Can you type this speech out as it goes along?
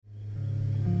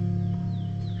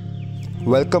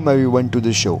Welcome everyone to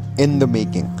the show, In the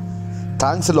Making.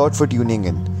 Thanks a lot for tuning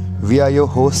in. We are your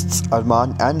hosts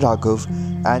Arman and Raghav,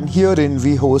 and herein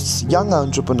we host young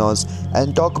entrepreneurs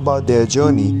and talk about their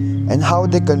journey and how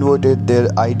they converted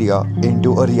their idea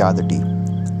into a reality.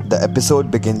 The episode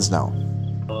begins now.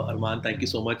 Arman, thank you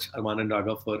so much, Arman and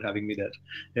Raghav, for having me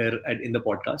in the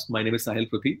podcast. My name is Sahil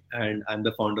Pruthi, and I'm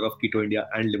the founder of Keto India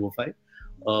and Livofy.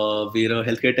 We're a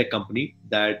healthcare tech company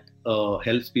that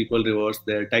helps people reverse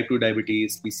their type 2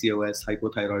 diabetes, PCOS,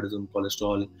 hypothyroidism,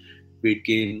 cholesterol, weight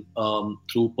gain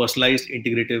through personalized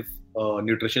integrative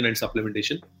nutrition and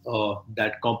supplementation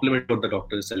that complement what the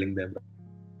doctor is telling them.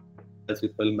 As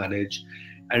people manage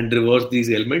and reverse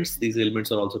these ailments. These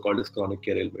ailments are also called as chronic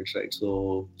care ailments, right?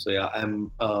 So yeah,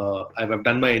 I've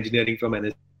done my engineering from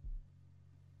NSIT.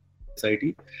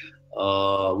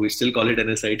 We still call it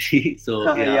NSIT. So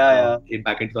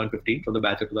back in 2015, from the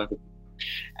batch of 2015.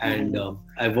 And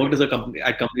I worked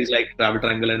at companies like Travel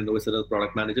Triangle and Innovis as a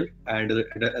product manager, and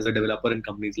as a developer in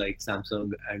companies like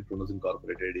Samsung and Kronos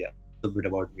Incorporated. Yeah, a bit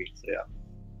about me. So yeah.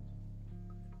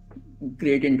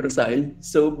 Great intro, Sahil.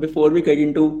 So before we get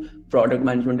into product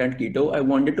management and keto, I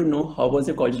wanted to know, how was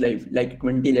your college life? Like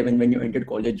 2011 when you entered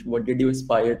college, what did you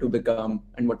aspire to become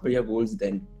and what were your goals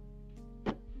then?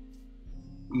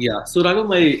 Yeah, so Raghav,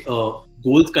 my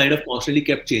goals kind of constantly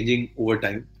kept changing over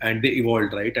time and they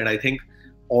evolved, right? And I think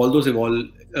all those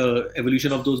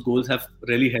evolution of those goals have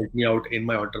really helped me out in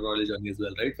my entrepreneurial journey as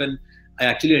well, right? When I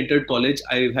actually entered college,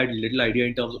 I had little idea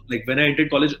in terms of, like, when I entered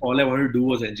college, all I wanted to do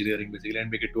was engineering basically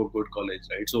and make it to a good college,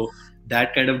 right? So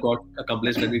that kind of got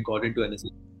accomplished when we got into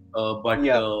NSC.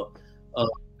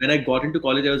 When I got into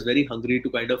college, I was very hungry to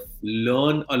kind of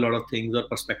learn a lot of things or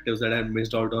perspectives that I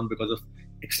missed out on because of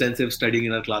extensive studying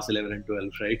in our class 11 and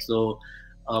 12, right? So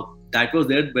that was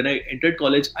there. When I entered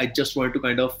college, I just wanted to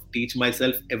kind of teach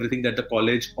myself everything that the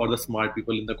college or the smart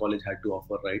people in the college had to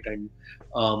offer, right? And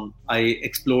I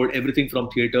explored everything from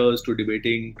theaters to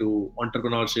debating to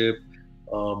entrepreneurship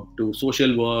to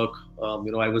social work.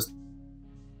 I was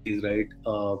right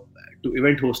to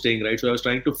event hosting, right? So I was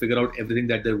trying to figure out everything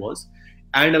that there was.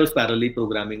 And I was parallelly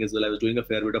programming as well. I was doing a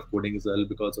fair bit of coding as well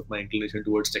because of my inclination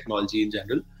towards technology in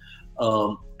general.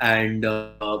 And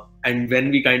when I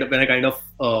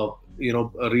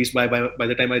reached by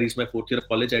the time I reached my fourth year of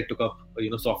college, I took up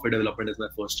software development as my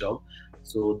first job.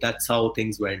 So that's how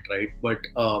things went, right? But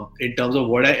in terms of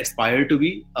what I aspired to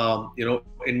be,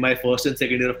 in my first and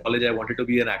second year of college, I wanted to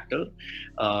be an actor.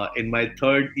 In my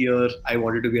third year, I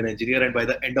wanted to be an engineer, and by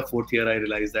the end of fourth year, I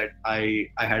realized that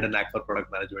I had a knack for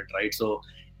product management, right? So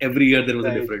every year there was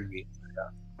a different me.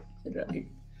 Yeah. Right.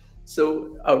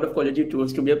 So out of college, you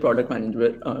chose to be a product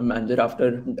manager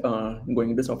after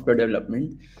going into software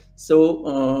development.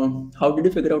 So how did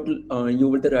you figure out you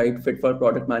were the right fit for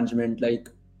product management?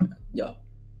 Yeah.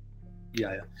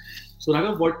 So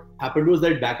Raghav, what happened was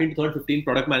that back in 2015,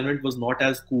 product management was not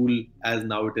as cool as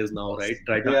now it is now, right?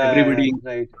 Right now, everybody,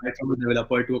 right from a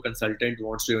developer to a consultant,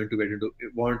 wants to get into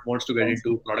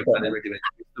product management eventually.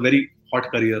 It's a very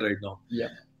hot career right now. Yeah.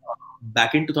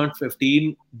 Back in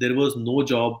 2015, there was no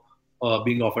job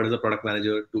being offered as a product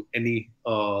manager to any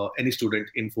student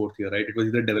in fourth year, right? It was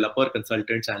either developer,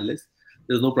 consultants, analysts.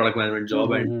 There's no product management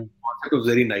job, and it was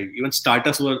very naive. Even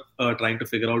startups were trying to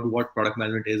figure out what product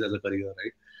management is as a career,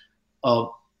 right?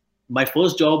 My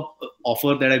first job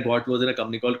offer that I got was in a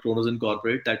company called Kronos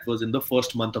Incorporated. That was in the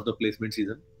first month of the placement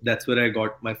season. That's where I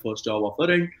got my first job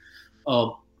offer, and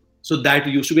so that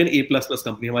used to be an A++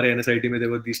 company. Hamare NSIT mein there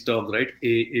were these terms, right?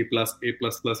 A+,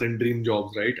 A++, and dream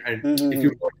jobs, right? And if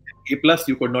you got A+,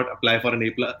 you could not apply for an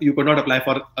A+. You could not apply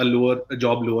for a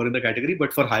job lower in the category,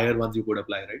 but for higher ones you could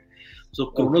apply, right? So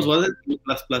Kronos was an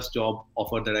A++ job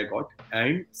offer that I got,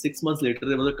 and 6 months later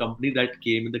there was a company that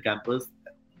came in the campus.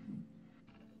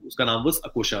 Uska naam was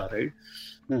Akosha, right?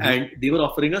 And they were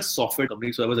offering a software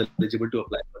company, so I was eligible to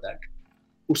apply for that.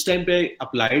 Us time pe I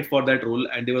applied for that role,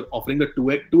 and they were offering the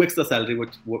 2x the salary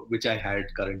which I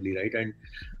had currently, right? And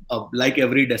like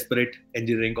every desperate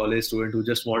engineering college student who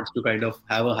just wants to kind of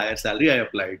have a higher salary, I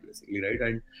applied basically, right?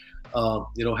 And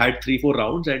had 3-4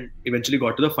 rounds, and eventually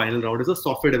got to the final round as a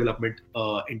software development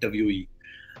interviewee.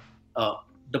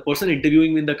 The person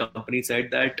interviewing me in the company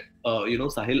said that,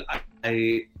 Sahil,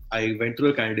 I went through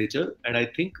a candidature, and I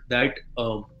think that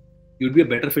you'd be a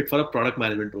better fit for a product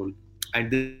management role. And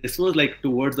this was like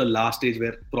towards the last stage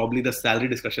where probably the salary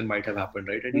discussion might have happened,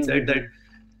 right? And he said that is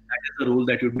the role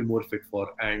that you'd be more fit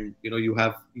for. And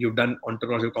you've done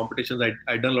entrepreneurship competitions.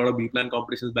 I'd done a lot of B-plan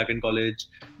competitions back in college.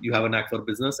 You have a knack for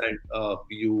business, and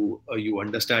you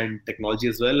understand technology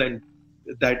as well. And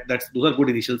those are good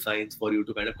initial signs for you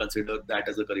to kind of consider that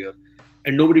as a career.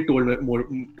 And nobody told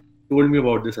me told me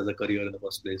about this as a career in the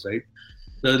first place, right?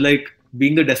 So like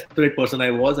being the desperate person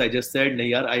I was, I just said,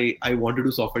 "Nahi yaar, I want to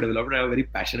do software development. I'm very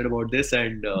passionate about this."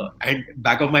 And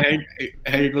back of my head,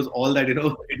 it was all that,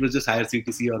 it was just higher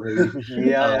CTC or maybe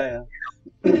Yeah.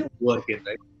 work in,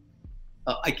 right?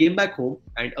 I came back home,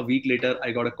 and a week later,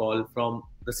 I got a call from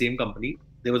the same company.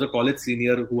 There was a college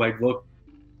senior who I'd worked.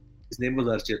 His name was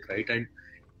Archit, right? And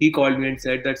he called me and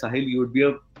said that, Sahil, you would be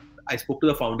I spoke to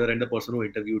the founder and the person who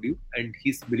interviewed you, and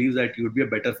he believes that you would be a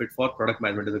better fit for product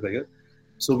management as a career.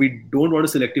 So we don't want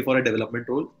to select you for a development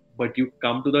role, but you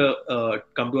come to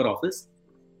our office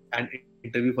and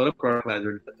interview for a product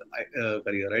management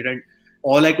career, right? And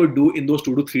all I could do in those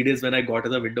 2 to 3 days when I got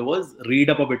in the window was read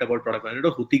up a bit about product management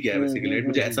or होती क्या है basically, right?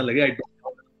 मुझे ऐसा लगे I don't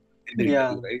know in the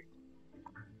interview, right?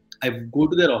 I go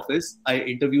to their office, I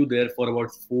interview there for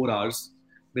about 4 hours.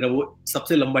 मेरा वो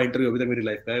सबसे लंबा इंटरव्यू अभी तक मेरी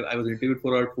लाइफ का है. I was interviewed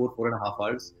for about 4.5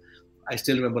 hours. I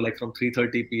still remember, like, from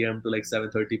 3:30 p.m. to like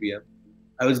 7:30 p.m.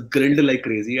 I was grilled like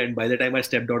crazy, and by the time I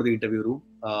stepped out of the interview room,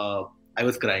 I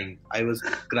was crying. I was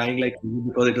crying like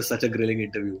because it was such a grilling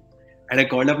interview. And I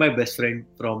called up my best friend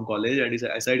from college,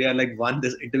 and I said, yeah, like, one,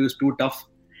 this interview is too tough,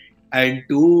 and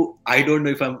two, I don't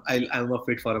know if I'm a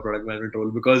fit for a product management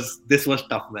role, because this was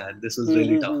tough, man. This was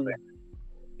really tough, man.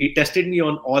 He tested me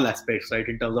on all aspects, right?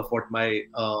 In terms of what my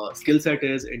skill set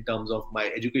is, in terms of my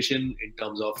education, in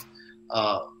terms of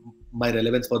my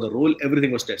relevance for the role.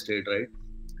 Everything was tested, right?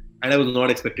 And I was not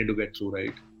expecting to get through,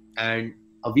 right? And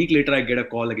a week later, I get a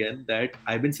call again that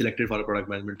I've been selected for a product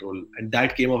management role. And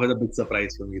that came off as a big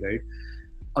surprise for me, right?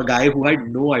 A guy who had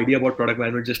no idea about product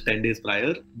management just 10 days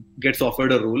prior gets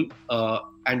offered a role.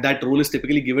 And that role is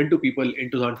typically given to people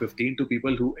in 2015, to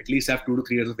people who at least have 2 to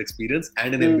 3 years of experience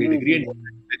and an MBA degree and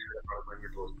product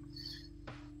management role.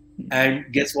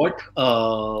 And guess what?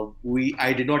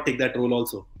 I did not take that role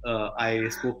also. I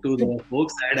spoke to the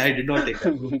folks and I did not take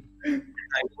that role.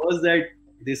 I was that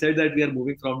they said that we are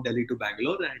moving from Delhi to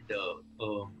Bangalore,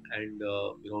 and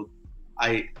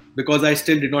because I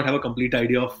still did not have a complete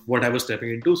idea of what I was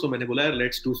stepping into, so मैंने बोला,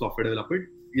 let's do software development.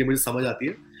 ये मुझे समझ आती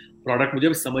है, product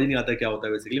मुझे समझ नहीं आता क्या होता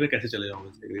है basically, मैं कैसे चले जाऊँ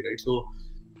basically, right? So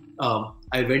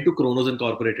I went to Kronos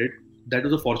Incorporated. That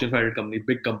was a Fortune 500 company,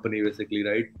 big company basically,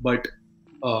 right? But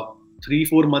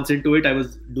 3-4 months into it, I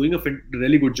was doing a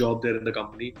really good job there in the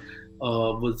company.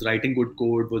 Was writing good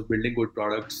code, was building good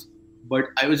products. But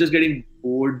I was just getting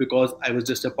bored because I was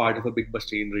just a part of a big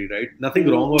machinery, right? Nothing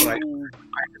wrong or right.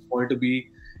 I just wanted to be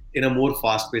in a more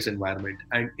fast-paced environment.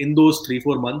 And in those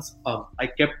 3-4 months, I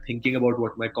kept thinking about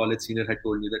what my college senior had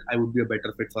told me, that I would be a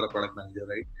better fit for a product manager,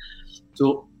 right?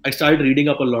 So I started reading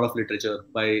up a lot of literature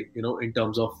in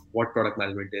terms of what product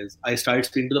management is. I started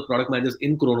speaking to the product managers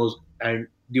in Kronos, and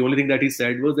the only thing that he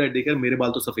said was that, देखिए मेरे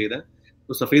बाल तो सफेद हैं,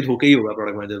 तो सफेद होके ही होगा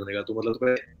प्रोडक्ट मैनेजर बनेगा, तो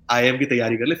मतलब IIM की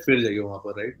तैयारी कर ले, फिर जाइए वहाँ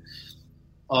पर, right?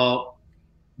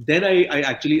 Then I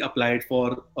actually applied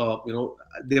for,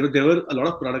 there were a lot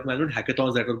of product management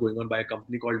hackathons that were going on by a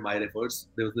company called MyRefers.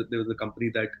 There was a company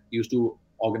that used to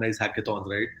organize hackathons,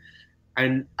 right?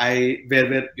 And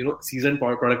where seasoned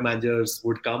product managers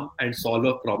would come and solve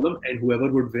a problem, and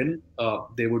whoever would win,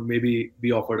 they would maybe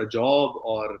be offered a job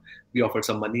or be offered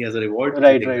some money as a reward.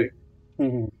 Right.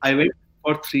 Mm-hmm. I went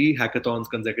for 3 hackathons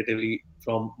consecutively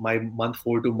from my month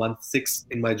 4 to month 6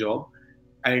 in my job,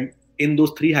 and in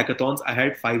those 3 hackathons, I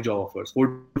had 4 to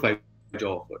 5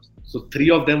 job offers. So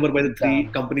 3 of them were by the 3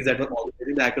 companies that were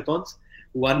organizing the hackathons,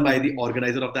 1 by the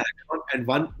organizer of the hackathon, and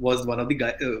 1 was one of the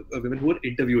women who were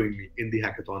interviewing me in the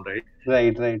hackathon, right?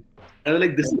 Right. And I was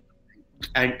like, this,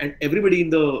 and everybody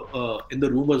in the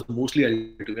room was mostly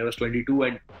eligible. I was 22,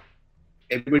 and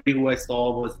everybody who I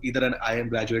saw was either an IIM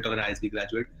graduate or an ISB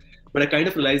graduate. But I kind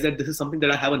of realized that this is something that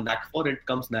I have a knack for, and it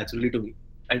comes naturally to me.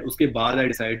 And uske baad I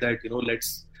decided that,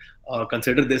 let's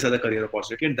consider this as a career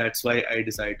opportunity, and that's why I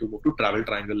decided to move to Travel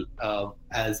Triangle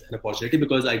as an opportunity,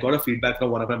 because I got a feedback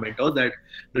from one of my mentors that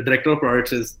the director of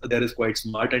products is quite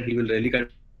smart, and he will really kind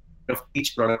of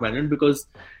teach product management, because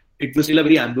it was still a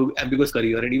very ambiguous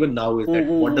career, and even now is that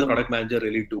what does a product manager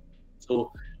really do?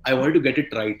 So I wanted to get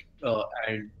it right,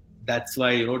 and that's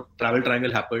why Travel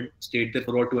Triangle happened. Stayed there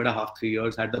for about 2.5-3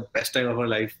 years. Had the best time of my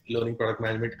life learning product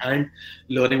management and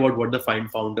learning about what the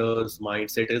founder's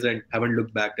mindset is, and haven't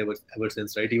looked back ever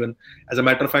since. Right? Even as a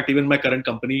matter of fact, even my current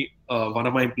company, one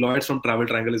of my employees from Travel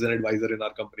Triangle is an advisor in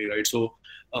our company. Right? So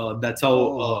that's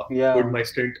how good my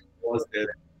stint was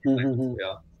there.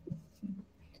 Yeah.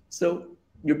 So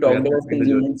you talked about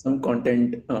consuming some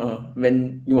content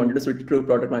when you wanted to switch to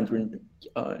product management.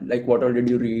 Like, what all did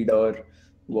you read or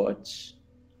watch,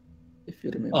 if you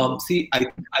remember? See,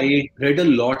 I read a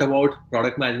lot about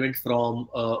product management from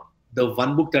The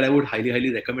one book that I would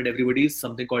highly recommend everybody is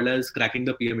something called as Cracking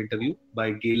the PM Interview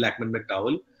by Gail Lackman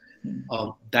McDowell.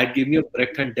 That gave me a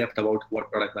breadth and depth about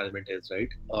what product management is, right?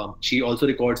 She also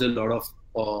records a lot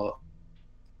of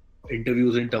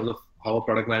interviews in terms of how a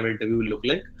product management interview will look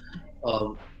like.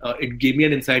 It gave me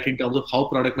an insight in terms of how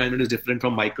product management is different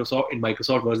from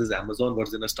Microsoft versus Amazon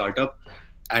versus in a startup,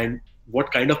 and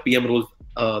what kind of PM roles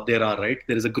there are, right?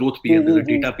 There is a growth PM, there's a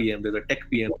data PM, there's a tech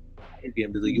PM,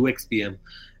 there's a UX PM,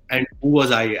 and who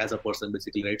was I as a person,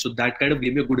 basically, right? So that kind of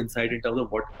gave me a good insight in terms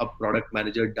of what a product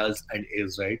manager does and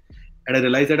is, right? And I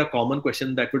realized that a common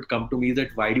question that would come to me is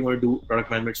that why do you want to do product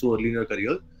management so early in your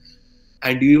career?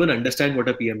 And do you even understand what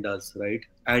a PM does, right?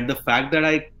 And the fact that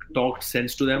I talked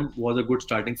sense to them was a good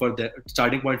starting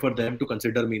point for them to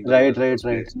consider me. Right.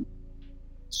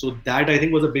 So that I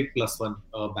think was a big plus one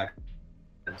back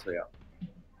then. So yeah.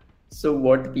 So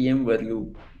what PM were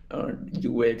you?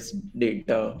 UX,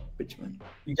 data, which one?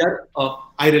 Yeah,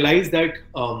 I realized that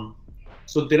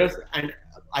so there are, and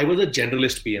I was a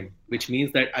generalist PM, which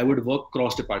means that I would work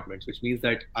cross departments, which means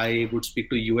that I would speak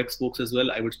to UX folks as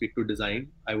well. I would speak to design.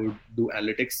 I would do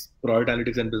analytics, product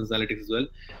analytics and business analytics as well.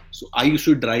 So I used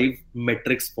to drive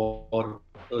metrics for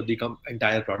the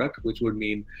entire product, which would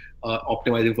mean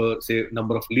optimizing for, say,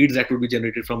 number of leads that would be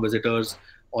generated from visitors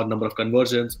or number of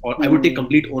conversions, or I would take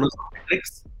complete ownership of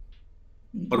metrics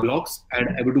or blocks, and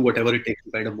I would do whatever it takes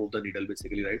to kind of move the needle,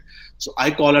 basically, right? So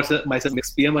I call myself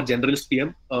mixed PM, a generalist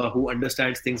PM who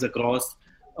understands things across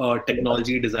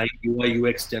technology, design, UI,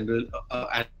 UX, general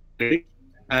analytics.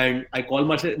 And I call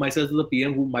myself as a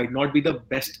PM who might not be the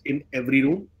best in every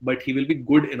room, but he will be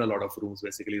good in a lot of rooms,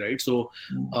 basically, right? So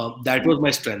that was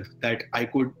my strength, that I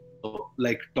could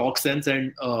like talk sense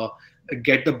and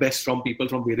get the best from people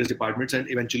from various departments and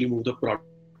eventually move the product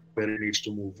where it needs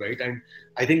to move, right? And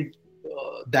I think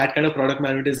that kind of product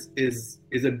management is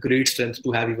a great strength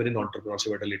to have even in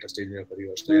entrepreneurship at a later stage in your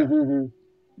career. So,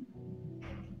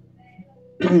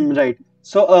 yeah. Right.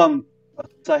 So,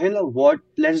 Sahil,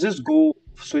 let's just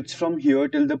switch from here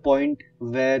till the point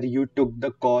where you took the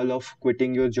call of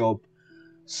quitting your job.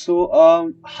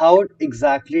 So, how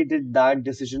exactly did that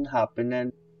decision happen,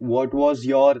 and what was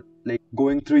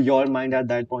going through your mind at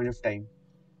that point of time?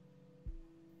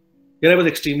 Yeah, I was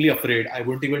extremely afraid. I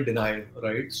wouldn't even deny,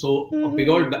 right? So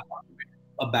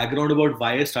a background about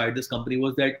why I started this company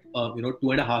was that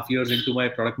 2.5 years into my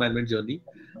product management journey,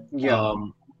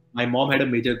 my mom had a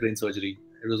major brain surgery.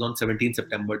 It was on 17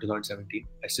 September 2017.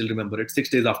 I still remember it. 6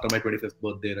 days after my 25th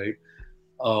birthday,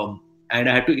 right? And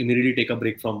I had to immediately take a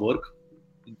break from work.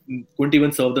 Couldn't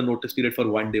even serve the notice period for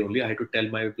 1 day only. I had to tell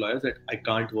my employers that I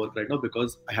can't work right now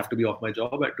because I have to be off my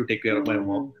job. I had to take care of my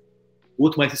mom.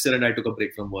 Both my sister and I took a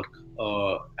break from work,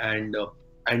 and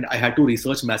I had to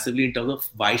research massively in terms of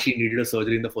why she needed a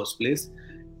surgery in the first place,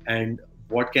 and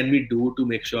what can we do to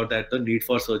make sure that the need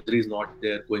for surgery is not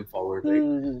there going forward,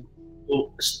 right?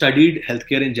 So studied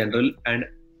healthcare in general, and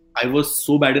I was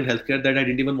so bad in healthcare that I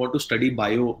didn't even want to study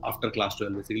bio after class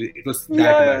 12. Basically, it was that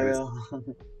bad.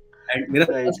 And मेरा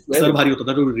sir भारी होता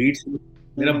था to read.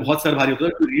 मेरा बहुत sir भारी होता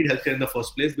था to read healthcare in the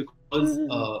first place because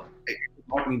it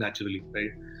taught me naturally,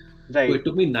 right? Right. So it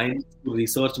took me 9 months to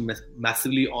research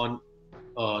massively on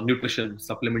nutrition,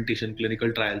 supplementation,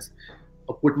 clinical trials.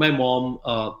 Put my mom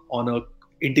on a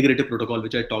integrative protocol,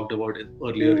 which I talked about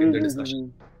earlier in the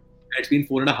discussion. It's been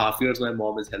 4.5 years my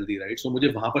mom is healthy, right? So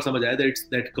मुझे वहाँ पर समझ आया that it's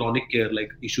that chronic care, like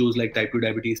issues like type 2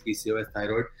 diabetes, PCOS,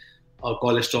 thyroid,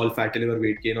 cholesterol, fatty liver,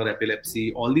 weight gain, or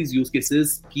epilepsy. All these use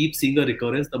cases keep seeing a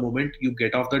recurrence the moment you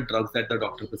get off the drugs that the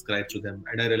doctor prescribes to them.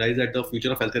 And I realized that the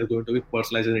future of healthcare is going to be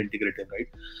personalized and integrative, right?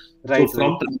 So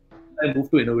from I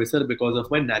moved to Innovator because of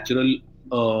my natural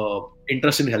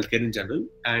interest in healthcare in general,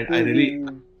 and I really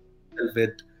help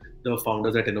with the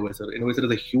founders at Innovator. Innovator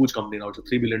is a huge company now; it's a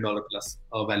 $3 billion plus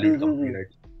valued company,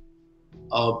 right?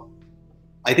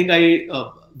 I think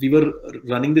we were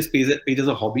running this page as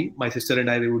a hobby. My sister and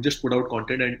I, we would just put out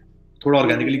content and thoda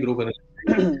organically grow.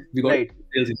 We got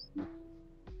sales.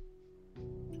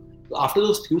 After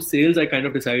those few sales, I kind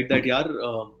of decided that,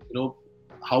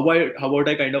 how about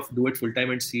I kind of do it full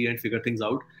time and see and figure things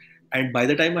out. And by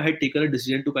the time I had taken a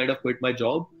decision to kind of quit my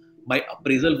job, my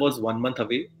appraisal was 1 month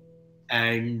away,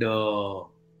 and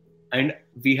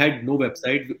we had no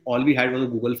website. All we had was a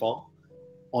Google form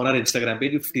on our Instagram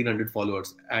page with 1,500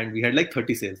 followers, and we had like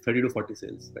 30 to 40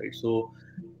 sales, right? So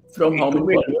from how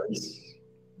many followers?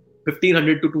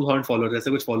 1,500 to 2,000 followers.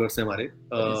 ऐसे कुछ followers हैं हमारे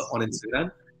on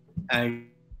Instagram, and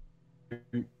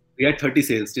we had 30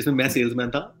 sales. जिसमें मैं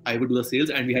salesman था, I would do the sales,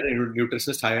 and we had a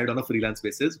nutritionist hired on a freelance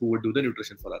basis who would do the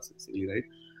nutrition for us, basically, right?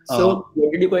 So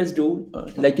what did you guys do?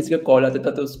 Like किसी का call आता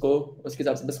था तो उसको उसके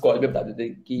हिसाब से बस कॉल पे बता देते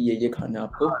कि ये खाना है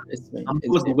आपको इसमें. हम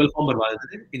बस गूगल फॉर्म भरवा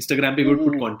देते थे. Instagram पे we would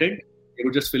put content. They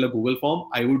would just fill a Google form.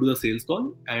 I would do the sales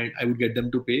call and I would get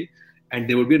them to pay. And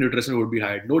there would be a nutrition who would be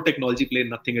hired. No technology play,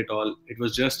 nothing at all. It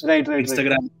was just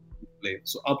Instagram play.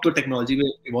 So अब तो technology में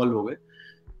evolve हो गए.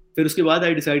 फिर उसके बाद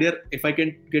I decided यार if I can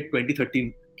get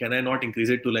 20-30, can I not increase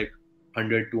it to like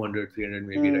 100, 200, 300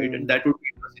 maybe, right? And that would be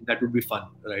interesting. That would be fun,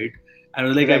 right? And I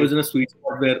was like, I was in a sweet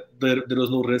spot where there was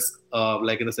no risk,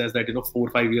 like in the sense that, 4 or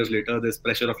 5 years later, there's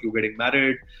pressure of you getting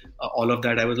married, all of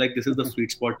that. I was like, this is the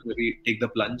sweet spot to maybe take the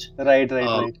plunge. Right.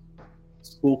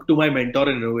 Spoke to my mentor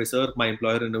and innovator, my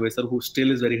employer and innovator, who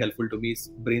still is very helpful to me,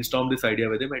 brainstormed this idea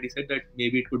with him, and he said that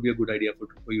maybe it could be a good idea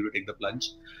for you to take the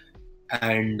plunge.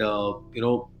 And,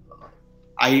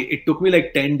 it took me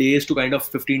like 10 days to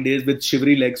 15 days with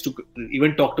shivery legs to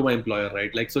even talk to my employer,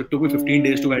 right? Like, so it took me 15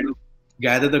 days to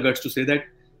gather the guts to say that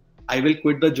I will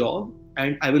quit the job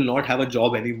and I will not have a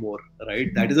job anymore,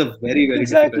 right? That is a very, very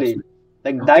difficult.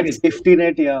 Like that safety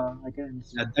net, yeah. I can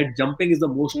understand. That jumping is the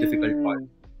most difficult part.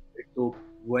 So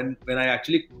when I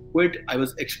actually quit, I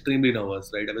was extremely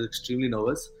nervous, right? I was extremely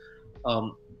nervous.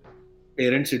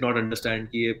 Parents did not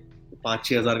understand कि ये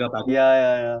 5-6 हज़ार का package.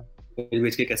 Yeah.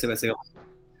 बेच के कैसे वैसे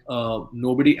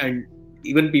nobody, and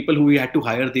even people who we had to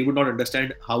hire, they would not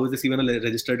understand how is this even a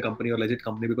registered company or legit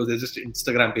company, because there's just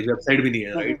Instagram page, website bhi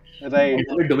nahi hai, right?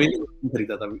 Right. Domain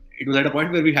kharida tha. It was at a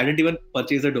point where we hadn't even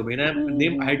purchased a domain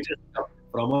name. I had just come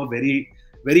from a very,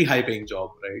 very high paying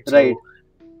job, right? So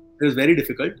it was very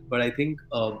difficult, but I think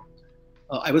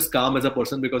I was calm as a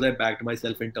person because I backed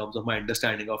myself in terms of my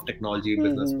understanding of technology,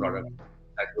 business, product.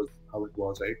 That was how it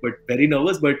was, right? But very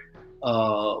nervous, but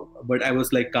I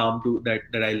was like calm to that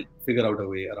I'll figure out a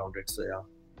way around it. So yeah.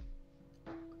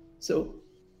 So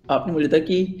आपने बोला था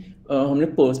कि हमने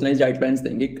personalised diet plans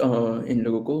देंगे इन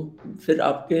लोगों को. फिर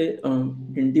आपके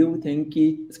didn't you think कि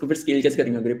इसको फिर स्केल कैसे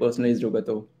करेंगे अगर पर्सनलाइज्ड होगा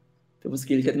तो वो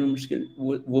स्केल करने में मुश्किल,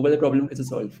 वो वाला प्रॉब्लम कैसे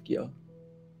सॉल्व किया?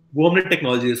 वो हमने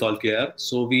टेक्नोलॉजी से सॉल्व किया यार.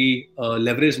 So we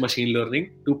leveraged machine learning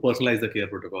to personalize the care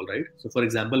protocol, right? So for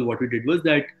example, what we did was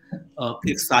that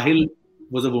if Sahil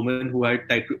was a woman who had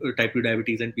type 2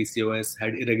 diabetes and PCOS,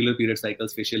 had irregular period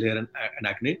cycles, facial hair and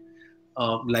acne,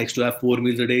 likes to have 4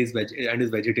 meals a day, and is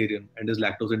vegetarian and is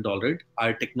lactose intolerant,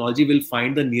 our technology will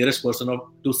find the nearest person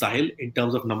to Sahil in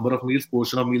terms of number of meals,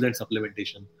 portion of meals, and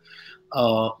supplementation.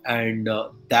 And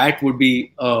that would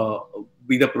be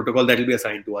the protocol that will be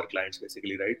assigned to our clients,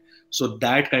 basically, right? So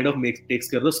that kind of takes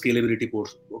care of the scalability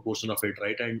portion of it,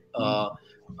 right? And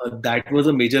that was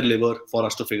a major lever for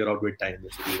us to figure out with time,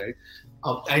 basically, right?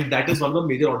 And that is one of the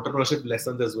major entrepreneurship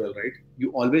lessons as well, right?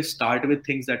 You always start with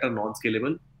things that are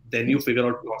non-scalable, then you figure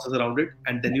out process around it,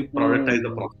 and then you productize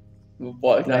the process.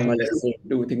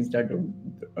 Do things that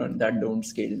don't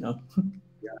scale now.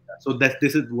 Yeah. So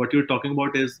this is what you're talking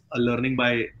about is a learning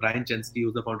by Brian Chesky,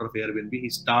 who's the founder of Airbnb. He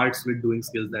starts with doing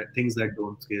things that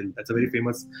don't scale. That's a very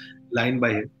famous line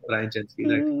by him, Brian Chesky,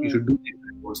 that you should do things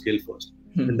that don't scale first.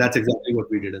 And that's exactly what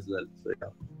we did as well. So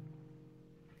yeah.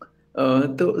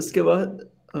 तो उसके बाद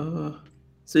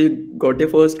so you got your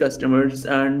first customers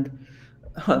and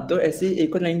हाँ तो ऐसी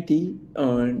एक और line थी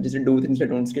जैसे do things that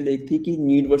don't scale. एक थी कि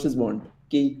need versus want,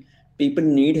 कि people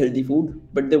need healthy food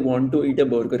but they want to eat a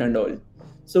burger and all.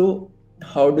 So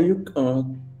how do you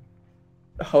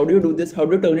do this? How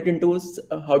do you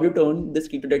turn this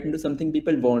keto diet into something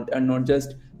people want and not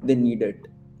just they need it?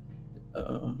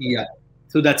 Yeah,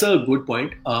 so that's a good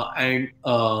point.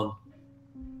 So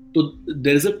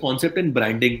there is a concept in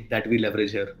branding that we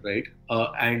leverage here, right?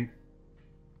 And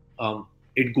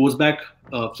it goes back.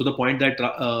 So the point that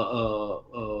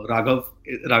Raghav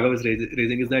is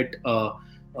raising is that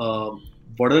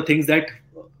what are the things that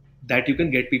you can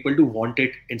get people to want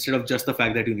it instead of just the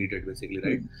fact that you need it, basically,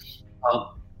 right?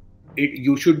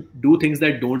 You should do things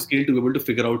that don't scale to be able to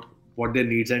figure out what their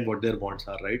needs and what their wants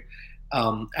are, right?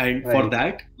 And for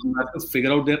that, you have to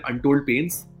figure out their untold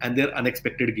pains and their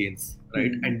unexpected gains,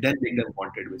 right? And then make them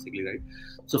want it, basically, right?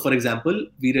 So for example,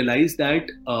 we realized that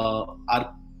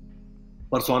our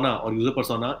persona or user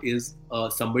persona is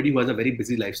somebody who has a very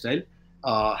busy lifestyle,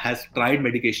 has tried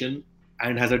medication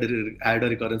and has had a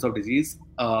recurrence of disease,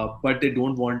 but they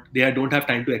don't have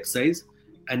time to exercise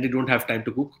and they don't have time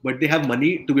to cook, but they have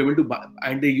money to be able to buy,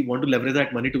 and they want to leverage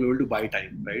that money to be able to buy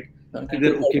time, right? And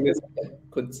they're okay with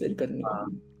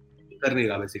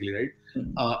basically, right?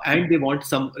 And they want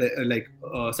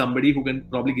somebody who can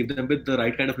probably give them with the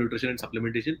right kind of nutrition and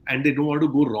supplementation, and they don't want to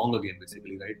go wrong again,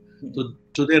 basically, right?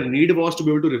 So their need was to be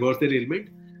able to reverse their ailment,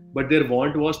 but their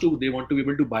want was they want to be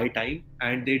able to buy time,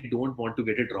 and they don't want to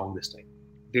get it wrong this time.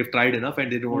 They've tried enough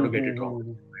and they don't want to get it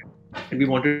wrong. And we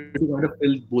wanted to kind of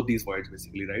fill both these voids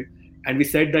basically, right? And we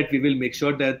said that we will make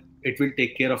sure that it will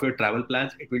take care of your travel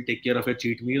plans, it will take care of your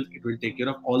cheat meals, it will take care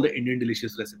of all the Indian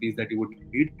delicious recipes that you would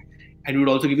need, and we would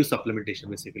also give you supplementation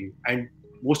basically. And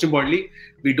most importantly,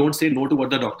 we don't say no to what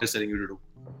the doctor is telling you to do.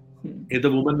 If the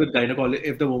woman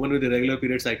with irregular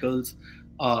period cycles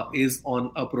is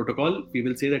on a protocol, we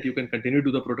will say that you can continue to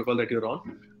do the protocol that you're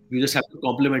on. You just have to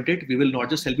complement it. We will not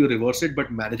just help you reverse it,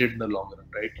 but manage it in the long run,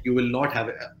 right? You will not have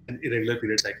an irregular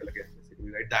period cycle again, basically,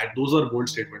 right? Those are bold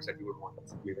statements that you would want,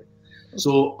 basically, right?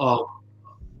 So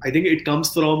I think it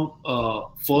comes from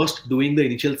first doing the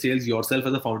initial sales yourself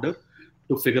as a founder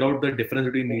to figure out the difference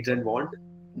between needs and want.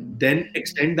 Then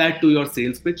extend that to your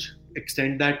sales pitch,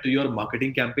 extend that to your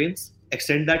marketing campaigns,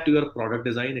 extend that to your product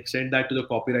design, extend that to the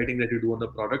copywriting that you do on the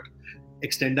product,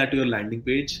 extend that to your landing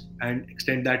page, and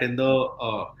extend that in the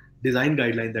design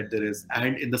guideline that there is,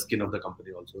 and in the skin of the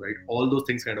company also, right? All those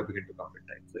things kind of begin to come in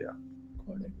time. So yeah.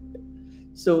 Got it.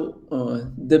 So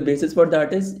the basis for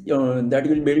that is that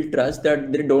you will build trust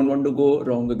that they don't want to go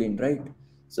wrong again, right?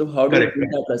 So how do you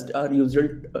build that trust? Our usual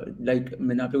like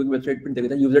मैंने आप लोगों की website पर देखा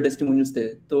था user testimonials थे,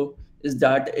 तो is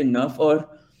that enough or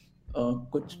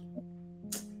कुछ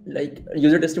like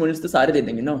user testimonials तो सारे दे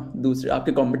देंगे ना, दूसरे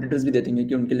आपके competitors भी दे देंगे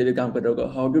कि उनके लिए भी काम कर रहा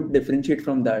होगा. How do you differentiate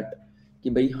from that कि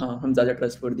भाई हाँ हम ज़्यादा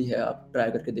trustworthy है, आप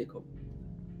try करके देखो.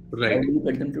 Right. How do you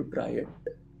get them to try it?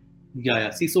 Yeah.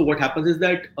 See, so what happens is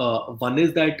that one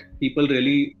is that people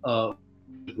really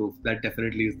proof that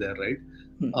definitely is there, right?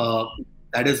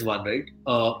 That is one, right?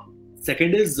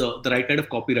 Second is the right kind of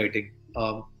copywriting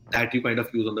that you kind of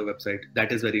use on the website.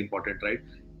 That is very important, right?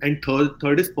 And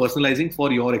third is personalizing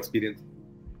for your experience,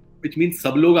 which means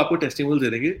सब लोग आपको testimonials दे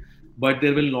देंगे, but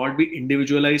there will not be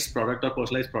individualized product or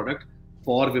personalized product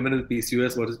for women with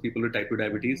PCOS versus people with type 2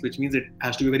 diabetes, which means it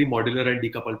has to be very modular and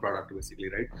decoupled product basically,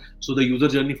 right? So the user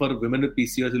journey for women with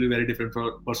PCOS will be very different for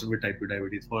a person with type 2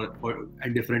 diabetes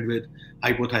and different with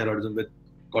hypothyroidism with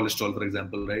cholesterol, for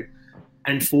example, right?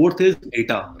 And fourth is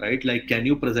data, right? Like, can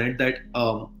you present that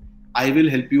I will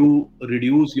help you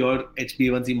reduce your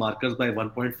HbA1c markers by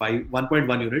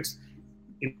 1.1 units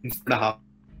in 4.5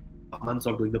 months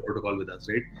of doing the protocol with us,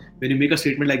 right? When you make a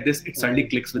statement like this, it suddenly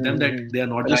clicks with them that they are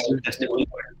not just seeing testimonials,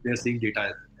 but they are seeing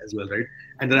data as well, right?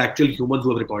 And there are actual humans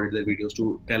who have recorded their videos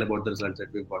to tell about the results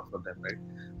that we've got from them, right?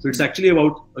 So it's actually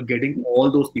about getting all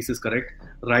those pieces correct,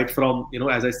 right from,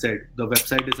 as I said, the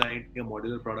website design, a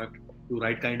modular product, to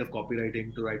right kind of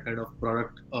copywriting, to right kind of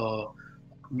product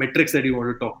metrics that you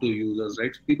want to talk to users,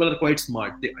 right? People are quite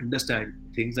smart; they understand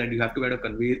things, and you have to kind of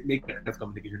make that kind of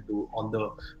communication to on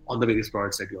the various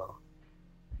products that you are on.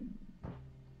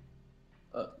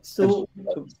 So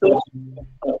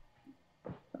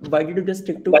why did you just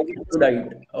stick to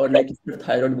diet or like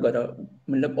thyroid वगैरह?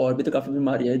 मतलब और भी तो काफी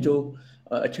बीमारियां हैं जो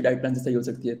अच्छे डाइट प्लान से सही हो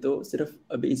सकती है, तो सिर्फ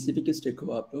अभी इसी पे क्यों स्टिक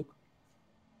हो आप लोग?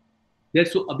 Yeah,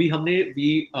 so अभी हमने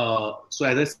so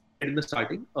as I said in the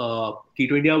starting,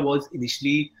 Keto India was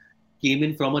initially came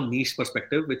in from a niche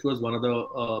perspective, which was one of the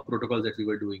protocols that we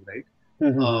were doing, right?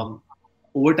 Mm-hmm.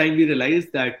 Over time, we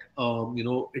realized that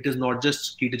it is not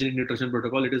just ketogenic nutrition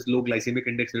protocol; it is low glycemic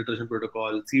index nutrition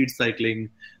protocol, seed cycling,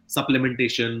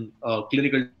 supplementation,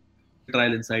 clinical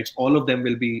trial insights. All of them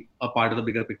will be a part of the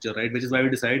bigger picture, right? Which is why we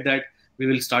decided that we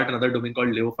will start another domain called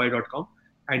levofy.com.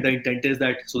 And the intent is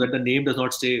that so that the name does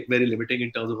not stay very limiting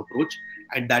in terms of approach,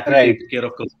 and that will take care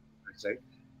of customers, right?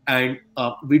 And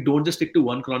we don't just stick to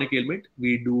one chronic ailment.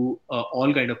 We do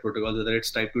all kind of protocols, whether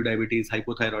it's type 2 diabetes,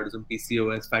 hypothyroidism,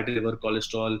 PCOS, fatty liver,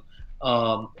 cholesterol,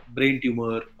 brain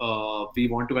tumor. We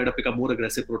want to kind of pick up more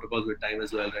aggressive protocols with time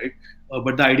as well, right?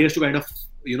 But the idea is to kind of,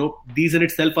 these in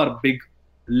itself are big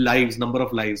number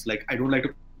of lives. Like, I don't like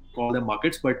to call them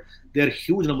markets, but there are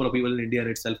huge number of people in India in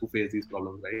itself who face these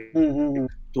problems, right? Mm-hmm.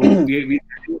 So we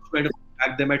kind of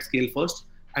attack them at scale first.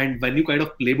 And when you kind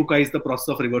of playbookize the process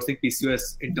of reversing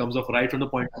PCOS in terms of right from the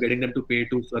point of getting them to pay,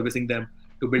 to servicing them,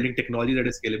 to building technology that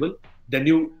is scalable, then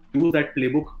you use that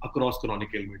playbook across chronic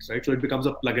ailments, right? So it becomes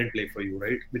a plug and play for you,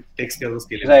 right? Which takes care of the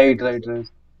scalability. Right.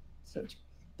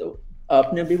 तो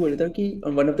आपने अभी बोला था कि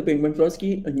one of the pain point for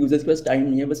कि users के पास time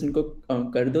नहीं है, बस उनको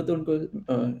कर दो तो उनको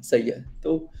सही है.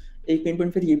 तो एक पेन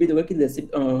पॉइंट फिर ये भी होगा कि जैसे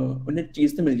उन्हें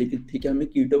चीज़ तो मिल गई कि ठीक है हमें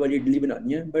कीटो वाली इडली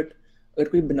बनानी है, बट अगर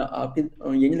कोई बना आपके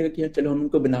ये नहीं लगा कि चलो हम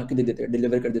उनको बना के दे देते हैं,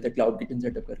 डिलीवर कर देते हैं क्लाउड किचन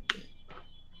सेटअप करके.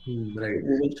 Right.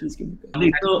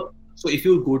 So if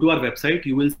you go to our website,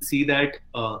 you will see that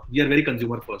we are very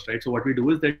consumer first, right? So what we do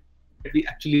is that we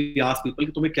actually ask people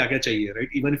कि तुम्हें क्या क्या चाहिए, right?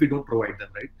 Even if we don't provide them,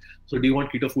 right? So do you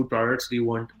want keto food products? Do you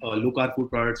want low carb food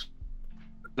products?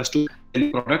 Us to sell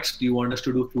products? Do you want us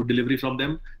to do food delivery from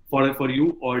them for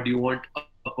you, or do you want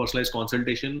personalized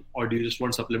consultation, or do you just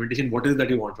want supplementation? What is that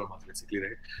you want from us, basically,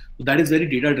 right? So that is very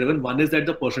data driven. One is that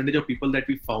the percentage of people that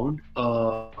we found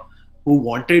who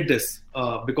wanted this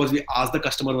because we asked the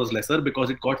customer was lesser because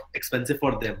it got expensive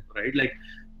for them, right? Like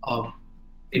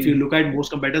if you look at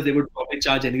most competitors, they would probably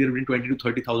charge anywhere between 20 to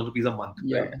 30,000 rupees a month.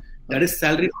 Yeah. Right? That is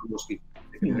salary for most people,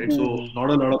 right? So not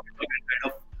a lot of people can kind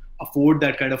of afford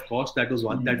that kind of cost. That was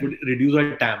one. That would reduce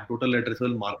our TAM, total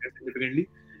addressable market, significantly.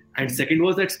 And second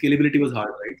was that scalability was hard,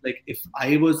 right? Like if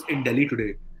I was in Delhi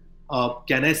today,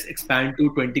 can I expand to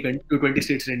 20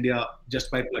 states in India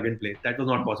just by plug and play? That was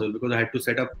not possible because I had to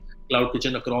set up Cloud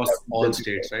Kitchen across all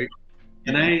states, right?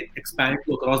 Can I expand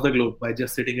to across the globe by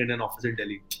just sitting in an office in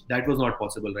Delhi? That was not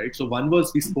possible, right? So one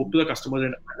was we spoke to the customers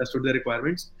and understood their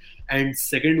requirements. And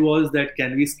second was that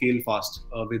can we scale fast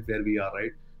with where we are,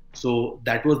 right? So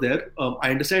that was there.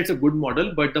 I understand it's a good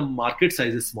model, but the market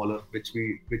size is smaller, which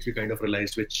we kind of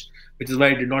realized, which is why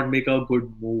I did not make a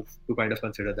good move to kind of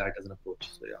consider that as an approach.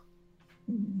 So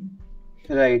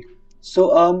yeah. Right.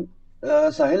 So,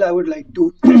 Sahil, I would like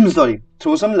to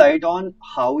throw some light on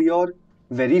how your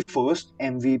very first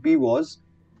MVP was,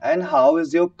 and how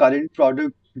is your current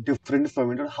product different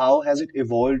from it, or how has it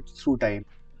evolved through time,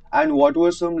 and what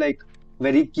were some like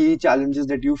very key challenges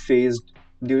that you faced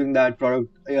during that product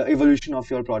evolution of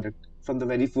your product from the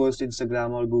very first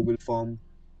Instagram or Google form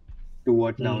to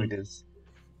what now it is.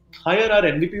 Higher, our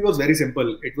MVP was very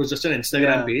simple. It was just an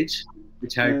Instagram Yeah. page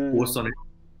which had posts on it,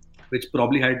 which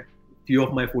probably had few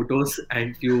of my photos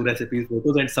and few recipes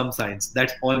photos and some signs.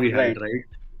 That's all we had, right?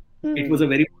 It was a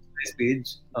very nice page,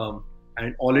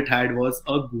 and all it had was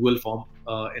a Google form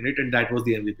in it, and that was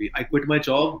the MVP. I quit my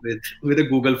job with a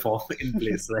Google form in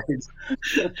place, right?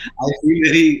 I feel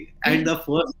very, and the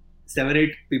first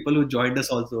 7-8 people who joined us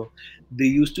also, they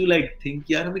used to like think,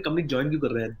 "यार हमें company join क्यों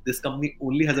कर रहे हैं? This company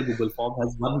only has a Google form,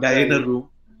 has one guy in a room,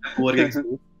 working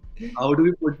experience. How do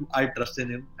we put our trust in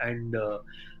him?" And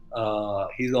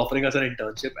he's offering us an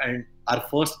internship, and our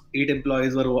first 8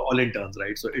 employees were all interns,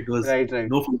 right? So it was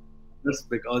no full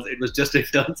because it was just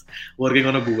interns working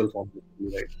on a Google form,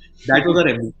 right? That was our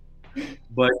MVP.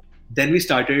 But then we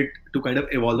started to kind of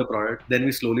evolve the product. Then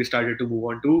we slowly started to move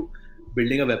on to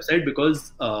building a website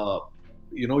because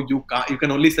you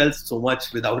can only sell so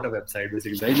much without a website,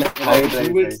 basically, right?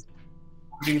 Like,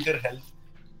 with their health.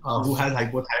 Who has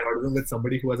hypothyroidism with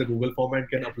somebody who has a Google form and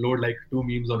can upload like 2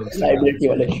 memes on Instagram. Validity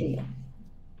wala issue.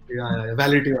 Yeah,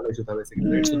 validity wala issue tha basically,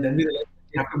 right? So then we realized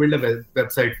we have to build a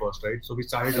website first, right? So we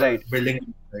started building a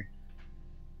website.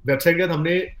 Website के बाद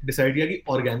हमने decide किया कि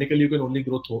organically you can only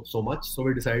grow so much, so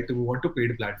we decided to move on to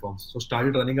paid platforms. So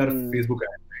started running our Facebook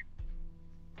ad,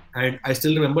 right? And I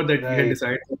still remember that we had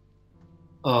decided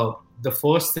the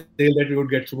first sale that we would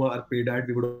get through our paid ad,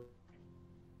 we would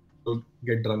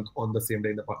get drunk on the same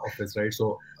day in the office, right?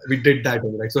 So we did that,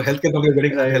 right? So healthcare companies were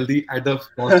getting unhealthy at the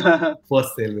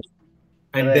first sale.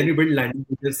 And then we built landing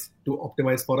pages to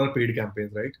optimize for our paid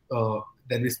campaigns, right?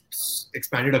 Then we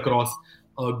expanded across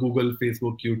Google,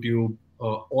 Facebook, YouTube,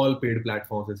 all paid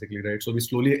platforms, basically, right? So we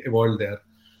slowly evolved there.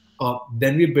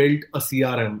 Then we built a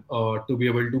CRM to be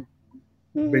able to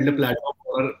build a platform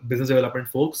for our business development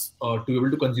folks to be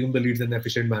able to consume the leads in an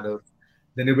efficient manner.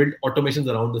 Then we built automations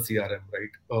around the CRM,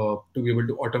 right? To be able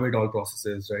to automate all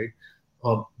processes, right?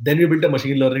 Then we built a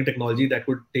machine learning technology that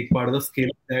could take part of the scale,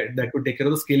 that could take care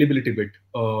of the scalability bit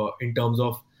in terms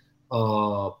of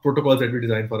protocols that we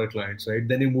design for our clients, right?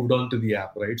 Then we moved on to the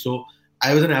app, right? So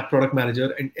I was an app product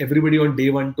manager, and everybody on day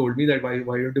one told me that why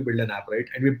don't you build an app, right?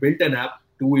 And we built an app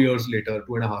 2.5 years later,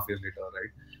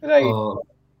 right? Right.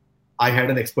 I had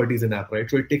an expertise in app, right?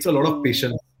 So it takes a lot of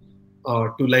patience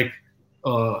to like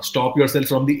stop yourself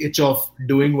from the itch of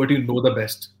doing what you know the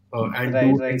best and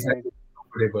do things that are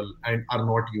comfortable and are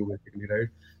not you, basically, right?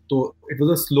 So it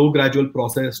was a slow, gradual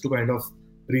process to kind of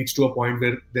reach to a point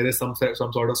where there is some sort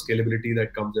of scalability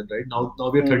that comes in, right?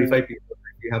 Now we are 35 people.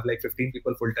 We have like 15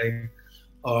 people full time,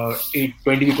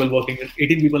 20 people working,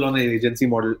 18 people on an agency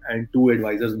model, and 2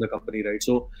 advisors in the company, right?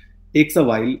 So takes a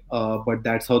while, but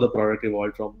that's how the product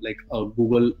evolved from like a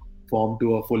Google form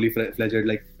to a fully fledged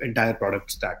like entire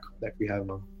product stack that we have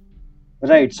now.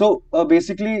 Right. So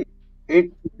basically,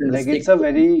 it's a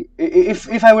very.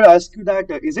 If I would ask you that,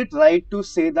 is it right to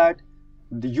say that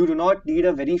you do not need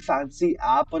a very fancy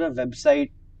app or a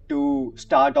website to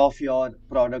start off your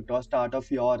product or start off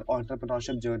your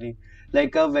entrepreneurship journey?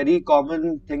 Like a very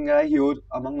common thing I hear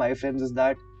among my friends is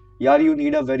that, yeah, you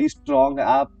need a very strong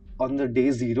app on the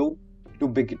day zero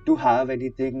to have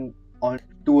anything on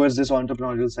towards this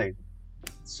entrepreneurial side.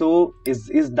 So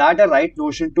is that a right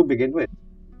notion to begin with?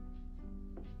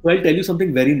 So I'll tell you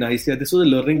something very nice here. This was a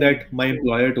learning that my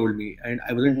employer told me, and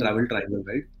I was in Travel Triangle,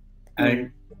 right?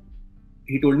 And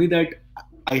he told me that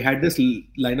I had this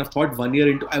line of thought 1 year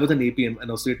into, I was an APM, an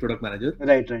associate product manager.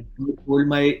 Right. I told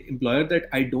my employer that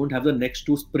I don't have the next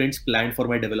 2 sprints planned for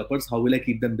my developers. How will I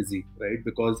keep them busy, right?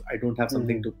 Because I don't have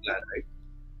something to plan, right?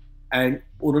 And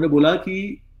उन्होंने बोला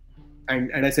कि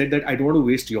and I said that I don't want to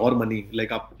waste your money. Like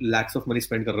आप lakhs of money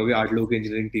spend कर रहे हो 8 लोगों के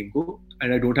engineering team को,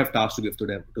 and I don't have tasks to give to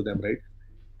them, right?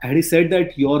 And he said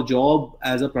that your job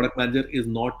as a product manager is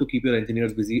not to keep your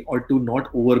engineers busy or to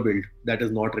not overbuild. That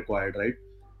is not required, right?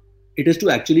 It is to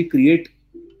actually create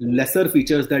lesser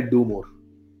features that do more,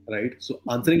 right? So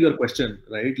answering your question,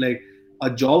 right? Like a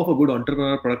job of a good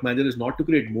entrepreneur product manager is not to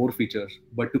create more features,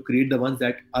 but to create the ones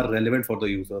that are relevant for the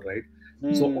user, right?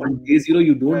 So on day 0,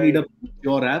 you don't need a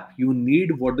pure app. You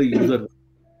need what the user needs.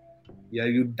 Yeah,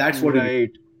 that's what you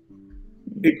need.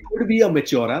 It could be a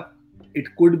mature app. It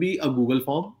could be a Google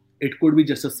form. It could be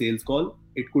just a sales call.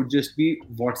 It could just be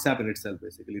WhatsApp in itself,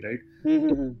 basically, right?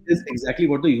 So it's exactly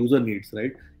what the user needs,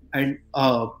 right? And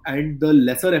the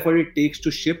lesser effort it takes to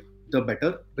ship, the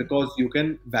better, because you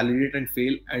can validate and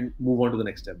fail and move on to the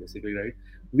next step, basically, right?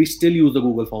 We still use the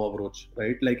Google form approach,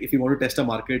 right? Like if you want to test a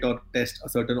market or test a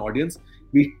certain audience,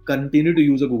 we continue to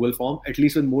use a Google form, at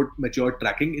least with more mature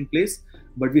tracking in place.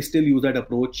 But we still use that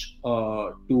approach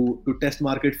to test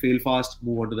market, fail fast,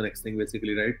 move on to the next thing,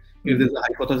 basically, right? If there's a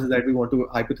hypothesis that we want to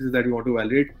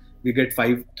validate, we get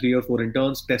 3 or 4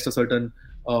 interns, test a certain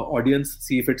audience,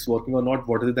 see if it's working or not.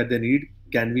 What is it that they need?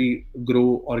 Can we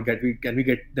grow or can we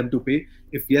get them to pay?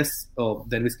 If yes,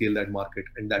 then we scale that market,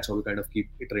 and that's how we kind of keep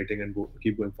iterating and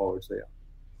keep going forward. So yeah.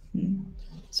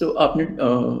 So आपने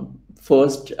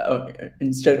first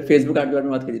Facebook ad के बारे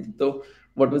में बात करी थी, तो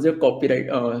what was your copyright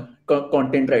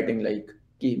content writing like?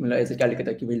 कि मतलब ऐसे क्या लिखा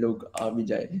था कि भाई लोग आ भी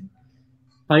जाए?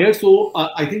 हाँ यार, so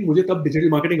I think मुझे तब digital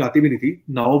marketing आती भी नहीं थी.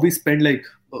 Now we spend like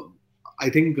I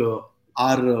think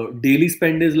our daily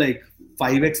spend is like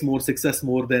 5x more, 6x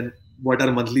more than what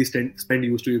our monthly spend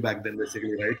used to be back then,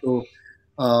 basically, right? So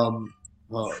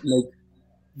like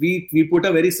we put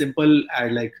a very simple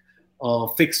ad like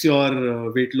fix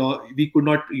your weight loss. We could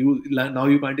not use, now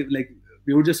you can't, like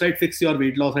we would just write fix your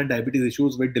weight loss and diabetes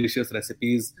issues with delicious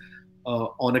recipes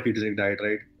on a ketogenic diet,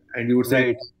 right? And we would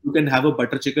say you can have a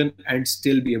butter chicken and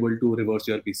still be able to reverse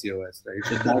your PCOS, right?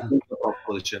 So that's the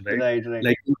proposition, right?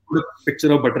 Like you put a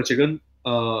picture of butter chicken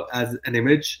as an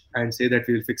image and say that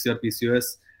we will fix your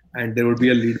PCOS, and there would be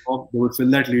a lead form. They would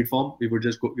fill that lead form. We would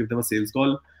just give them a sales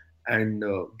call and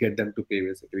get them to pay,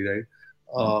 basically, right?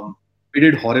 We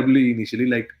did horribly initially.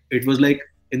 Like it was like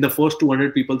in the first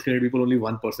 200 people, 300 people, only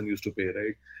one person used to pay,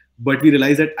 right? But we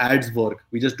realized that ads work.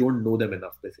 We just don't know them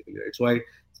enough, basically, right? So I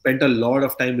spent a lot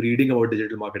of time reading about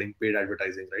digital marketing, paid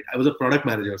advertising, right? I was a product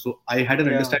manager, so I had an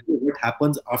understanding of what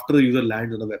happens after the user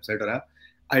lands on a website or app.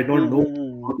 I don't know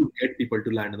how to get people to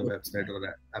land on a website or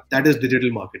an app. That is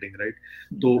digital marketing, right?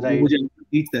 So I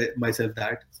teach myself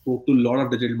that. Spoke to a lot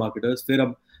of digital marketers.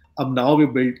 Now we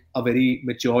built a very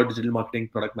mature digital marketing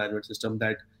product management system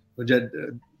that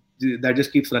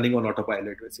just keeps running on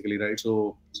autopilot, basically, right?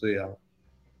 So yeah.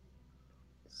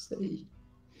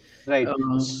 Right.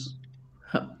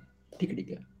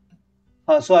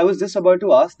 So I was just about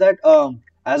to ask that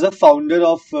as a founder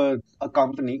of a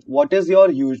company, what is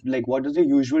your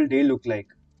usual day look like?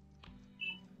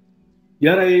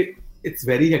 Yeah, it's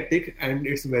very hectic and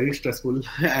it's very stressful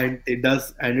and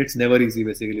it's never easy,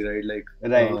 basically, right? Like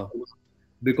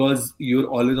because you're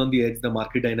always on the edge. The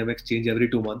market dynamics change every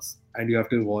 2 months and you have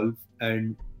to evolve,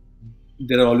 and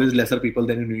there are always lesser people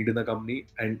than you need in the company,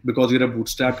 and because you're a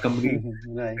bootstrapped company,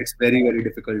 it's very, very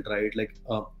difficult, right? Like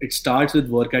it starts with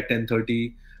work at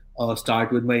 10:30.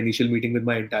 Start with my initial meeting with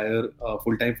my entire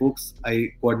full-time folks.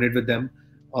 I coordinate with them.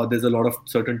 There's a lot of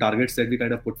certain targets that we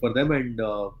kind of put for them, and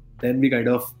then we kind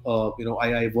of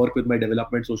I work with my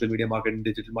development, social media marketing,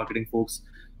 digital marketing folks,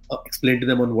 explain to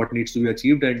them on what needs to be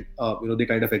achieved, and they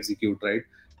kind of execute, right?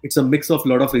 It's a mix of a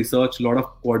lot of research, a lot of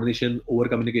coordination, over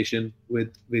communication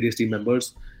with various team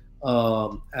members,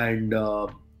 and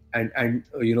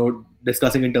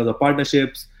discussing in terms of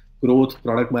partnerships, growth,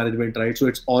 product management, right? So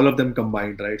it's all of them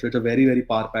combined, right? So it's a very, very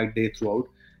power-packed day throughout,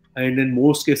 and in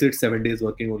most cases, it's 7 days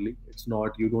working only. It's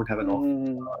not, you don't have an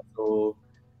off. So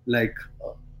like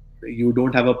you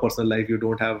don't have a personal life. You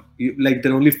don't have like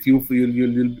there are only few.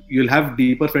 You'll have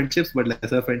deeper friendships, but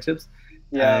lesser friendships.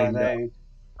 Yeah, right.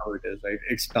 How it is, right?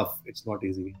 It's tough. It's not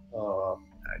easy.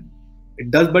 And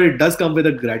it does come with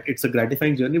it's a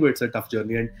gratifying journey, but it's a tough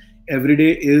journey. And every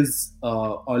day is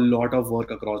a lot of work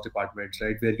across departments,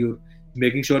 right? Where you're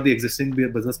making sure the existing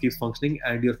business keeps functioning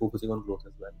and you're focusing on growth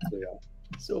as well. So yeah.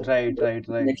 So right.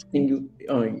 Next thing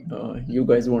you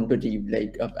guys want to achieve,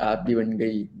 like अब app भी बन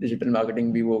गई, digital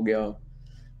marketing भी हो गया,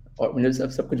 और मतलब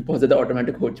सब कुछ बहुत ज्यादा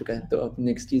ऑटोमेटिक हो चुका है, तो अब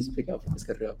नेक्स्ट चीज पे क्या फोकस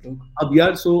कर रहे हो आप लोग? अब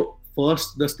यार, so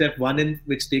first the step one in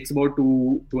which takes about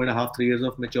 2.5-3 years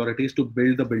of maturity is to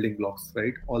build the building blocks,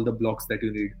 right? All the blocks that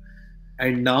you need.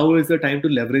 And now is the time to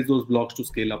leverage those blocks to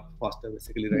scale up faster,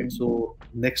 basically, right? So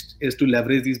next is to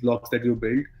leverage these blocks that you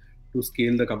build to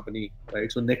scale the company,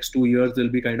 right? So next 2 years will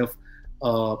be kind of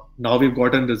now we've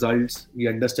gotten results, we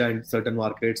understand certain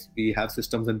markets, we have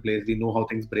systems in place, we know how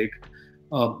things break.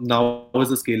 Now is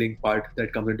the scaling part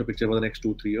that comes into picture for the next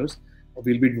 2-3 years.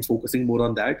 We'll be focusing more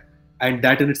on that, and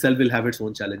that in itself will have its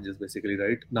own challenges, basically,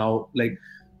 right? Now, like,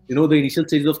 the initial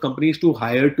stages of companies to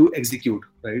hire to execute,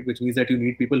 right? Which means that you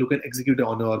need people who can execute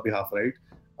on your behalf, right?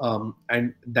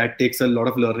 And that takes a lot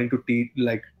of learning to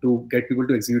to get people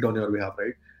to execute on your behalf,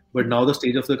 right? But now the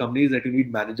stage of the company is that you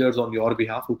need managers on your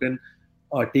behalf who can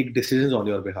take decisions on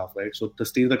your behalf, right? So the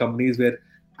stage of the company is where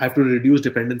I have to reduce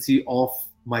dependency of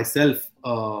myself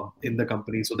in the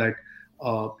company, so that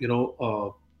there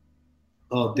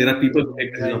are people who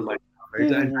take decisions on my behalf,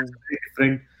 right? And that's a very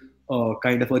different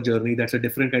kind of a journey. That's a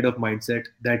different kind of mindset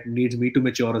that needs me to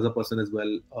mature as a person as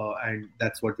well, and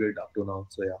that's what we're up to now.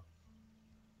 So yeah.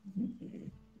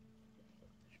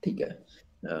 ठीक है.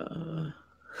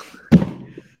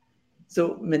 So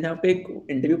मैंने आप एक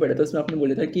interview पढ़ा था, उसमें आपने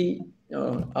बोला था कि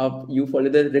आप you follow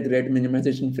the regret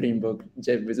minimisation framework,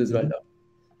 Jeff Bezos वाला.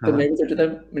 तो मैं भी सोचा था,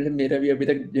 मतलब मेरा भी अभी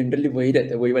तक जनरली वही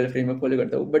रहता है, वही वाला फ्रेमवर्क फॉलो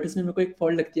करता हूँ. बट इसमें मेरे को एक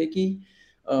फॉल्ट लगती है कि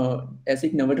ऐसे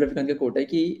एक नवल रविकांत का कोट है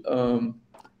कि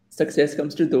सक्सेस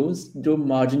कम्स टू दोज जो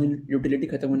मार्जिनल यूटिलिटी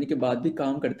खत्म होने के बाद भी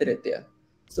काम करते रहते हैं.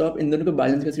 सो आप इन दोनों को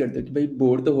बैलेंस कैसे करते हो कि भाई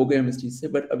बोर तो हो गए हम इस चीज से,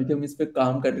 बट अभी भी हम इस पे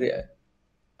काम कर रहे हैं?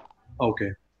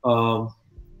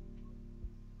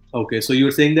 Okay, so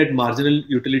you're saying that marginal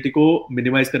utility को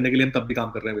minimize करने के लिए हम तब भी काम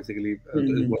कर रहे हैं, basically,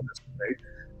 right?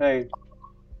 Right.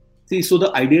 See, so the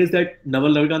idea is that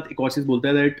Naval Ravikant एक और चीज बोलता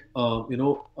है that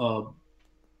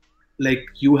like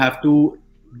you have to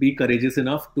be courageous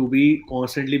enough to be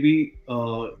constantly be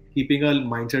keeping a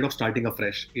mindset of starting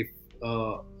afresh. If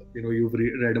you've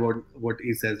read about what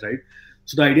he says, right?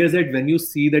 So the idea is that when you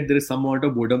see that there is some amount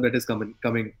of boredom that is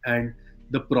coming and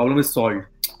the problem is solved,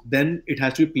 then it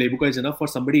has to be playbookized enough for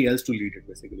somebody else to lead it,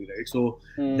 basically, right? So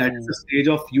that is the stage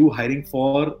of you hiring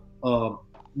for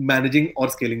managing or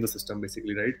scaling the system,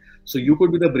 basically, right? So you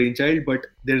could be the brainchild, but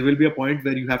there will be a point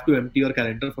where you have to empty your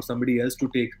calendar for somebody else to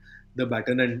take the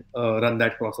baton and run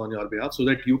that process on your behalf, so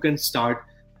that you can start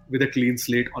with a clean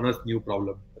slate on a new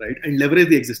problem, right? And leverage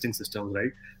the existing systems,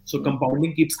 right? So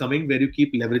compounding keeps coming where you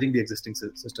keep leveraging the existing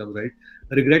systems, right?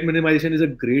 Regret minimization is a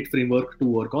great framework to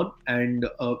work on, and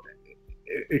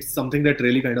it's something that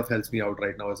really kind of helps me out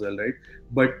right now as well, right?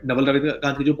 But Naval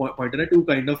Ravikant की जो point है ना, to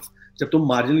kind of जब तुम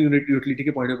marginal utility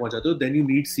के point पे पहुंचाते हो, then you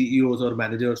need CEOs or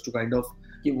managers to kind of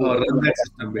run that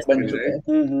system, basically,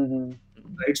 right?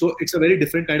 Right. So it's a very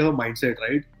different kind of a mindset,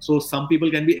 right? So some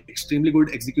people can be extremely good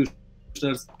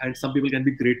executioners and some people can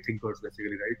be great thinkers,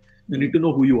 basically, right? You need to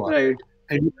know who you are, Right.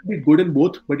 and you can be good in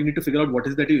both, but you need to figure out what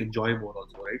is that you enjoy more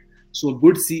also, right? So a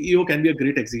good CEO can be a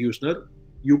great executioner.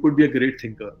 You could be a great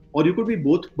thinker, or you could be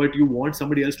both, but you want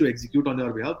somebody else to execute on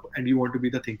your behalf, and you want to be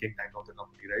the thinking tank of the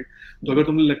company, right? So अगर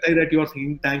तुम्हें लगता है that your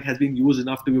thinking tank has been used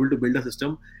enough to be able to build a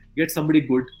system, get somebody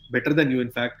good, better than you,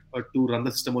 in fact, to run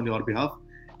the system on your behalf,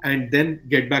 and then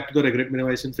get back to the regret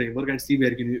minimization framework and see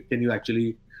where can you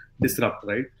actually disrupt,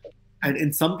 right? And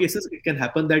in some cases, it can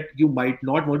happen that you might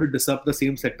not want to disrupt the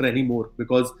same sector anymore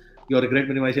because your regret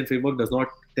minimization framework does not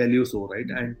tell you so, right?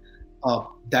 And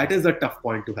that is a tough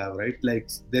point to have, right? Like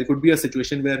there could be a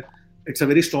situation where it's a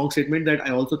very strong statement that I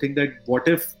also think that what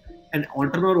if an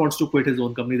entrepreneur wants to quit his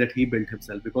own company that he built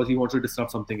himself because he wants to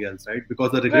disrupt something else, right?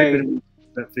 Because the regret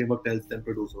minimization framework tells them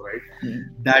to do so, right?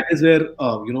 That is where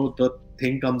the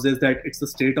thing comes is that it's the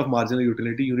state of marginal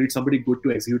utility. You need somebody good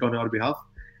to execute on your behalf,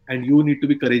 and you need to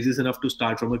be courageous enough to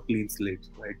start from a clean slate,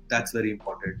 right? That's very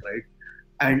important, right?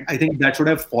 And I think that should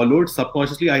have followed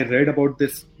subconsciously. I read about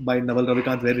this by Naval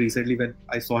Ravikant very recently when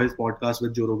I saw his podcast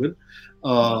with Joe Rogan,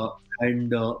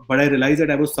 but I realized that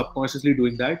I was subconsciously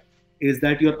doing that. Is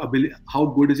that your ability? How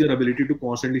good is your ability to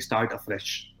constantly start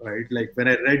afresh, right? Like when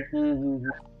I read,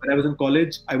 when I was in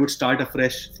college, I would start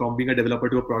afresh from being a developer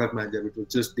to a product manager, which was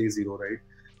just day zero, right?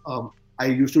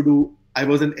 I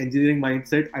was an engineering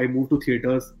mindset. I moved to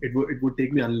theaters. It would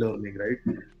take me unlearning, right?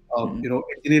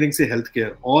 Engineering say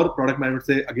healthcare or product management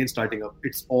say again starting up.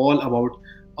 It's all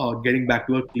about getting back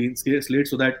to a clean slate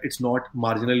so that it's not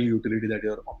marginal utility that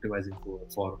you're optimizing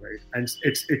for, right? And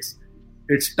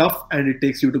it's tough and it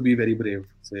takes you to be very brave.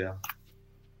 So yeah.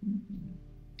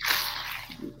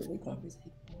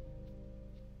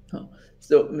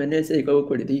 So मैंने ऐसे एक वो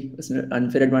पढ़ी थी, उसमें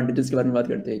unfair advantages के बारे में बात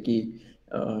करते हैं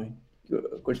कि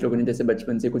कुछ लोगों ने जैसे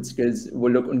बचपन से कुछ स्किल्स वो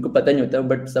लोग उनको पता नहीं होता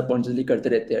बट सबकॉन्शियसली करते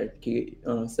रहते हैं कि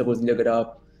सपोजली अगर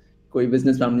आप कोई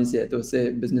बिजनेस फैमिली से है तो उससे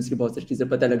बिजनेस की बहुत सारी चीज़ें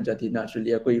पता लग जाती है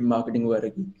नेचुरली, या कोई मार्केटिंग वगैरह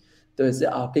की। तो ऐसे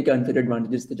आपके क्या अनफेयर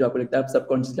एडवांटेजेस थे जो आपको लगता है आप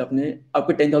सबकॉन्शियसली आपने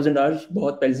आपके 10,000 आवर्स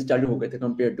बहुत पहले से चालू हो गए थे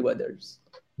compare to others?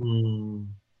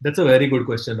 That's a very good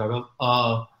question,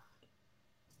 Raghav.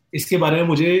 इसके बारे में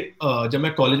मुझे जब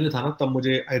मैं कॉलेज में था ना तब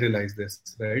मुझे आई realise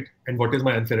this right and what is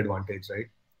my unfair advantage right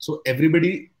so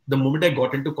everybody the moment I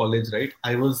got into college right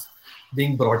I was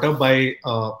being brought up by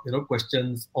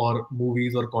questions or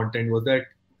movies or content was that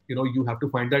you have to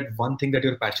find that one thing that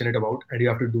you're passionate about and you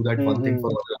have to do that one thing for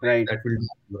all your life. Right. That will do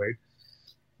you, right?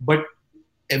 But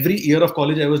every year of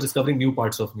college I was discovering new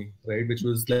parts of me, right, which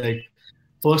was like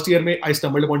first year mein I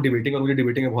stumbled upon debating और मुझे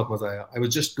debating में बहुत मजा आया. I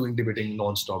was just doing debating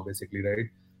non-stop basically,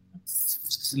 right?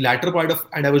 Latter part of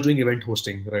and I was doing event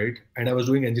hosting, right, and I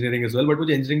was doing engineering as well, but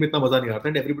मुझे engineering में इतना मजा नहीं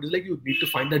आता and everybody's like you need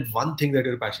to find that one thing that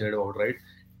you're passionate about, right?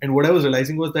 And what I was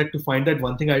realizing was that to find that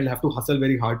one thing, I'll have to hustle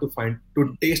very hard to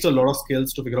taste a lot of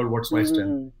skills to figure out what's my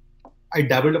strength. I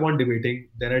dabbled upon debating,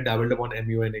 then I dabbled upon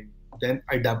MUNing, then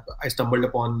I stumbled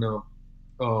upon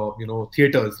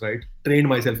theaters, right?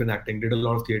 Trained myself in acting, did a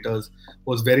lot of theaters,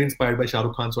 was very inspired by Shah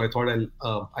Rukh Khan, so I thought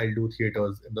I'll do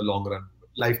theaters in the long run.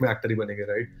 Life में actor ही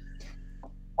बनेंगे, right?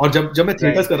 और जब मैं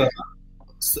theaters कर रहा था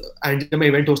and जब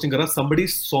मैं event hosting कर रहा,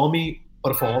 somebody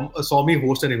saw me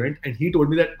host an event and he told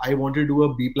me that I wanted to do a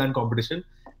B plan competition.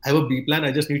 I have a B plan,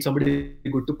 I just need somebody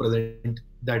good to present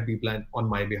that B plan on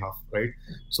my behalf, right?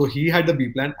 So he had the B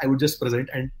plan, I would just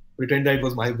present and pretend that it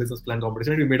was my business plan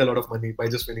competition and we made a lot of money by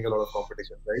just winning a lot of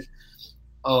competitions, right?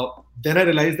 Then I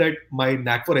realized that my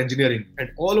knack for engineering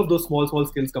and all of those small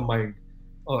skills combined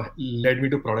led me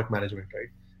to product management,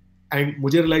 right? And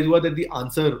मुझे realize हुआ that the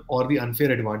answer or the unfair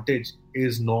advantage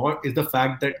is the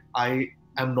fact that I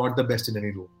am not the best in any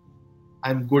room.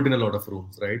 I'm good in a lot of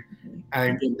rooms, right?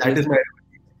 And that is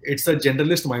it's a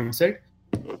generalist mindset.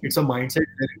 It's a mindset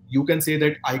where you can say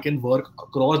that I can work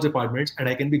across departments and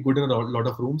I can be good in a lot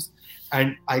of rooms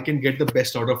and I can get the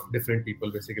best out of different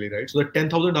people basically, right? So the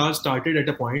 10,000 hours started at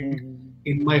a point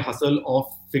in my hustle of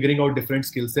figuring out different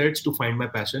skill sets to find my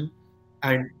passion.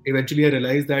 And eventually I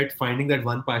realized that finding that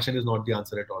one passion is not the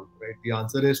answer at all, right? The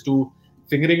answer is to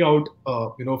figuring out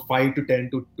 5 to 10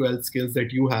 to 12 skills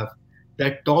that you have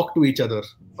that talk to each other,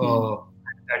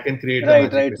 that can create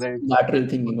right. Lateral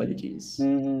thinking qualities.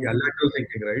 Yeah, lateral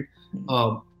thinking, right?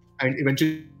 And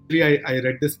eventually I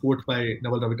read this quote by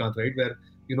Naval Ravikant, right, where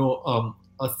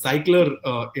a cycler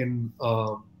in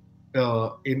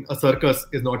a circus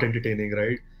is not entertaining,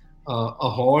 right? A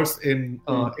horse in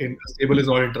a stable is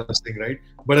not interesting, right?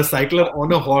 But a cycler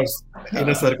on a horse in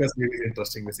a circus is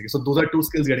interesting, basically. So those are two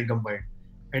skills getting combined.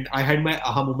 And I had my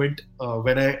aha moment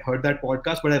when I heard that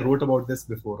podcast, but I wrote about this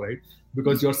before, right?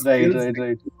 Because your skills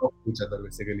talk to each other,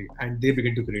 basically, and they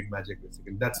begin to create magic,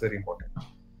 basically. That's very important.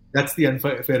 That's the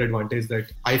unfair advantage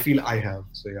that I feel I have.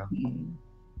 So yeah.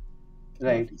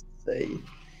 Right.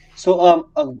 So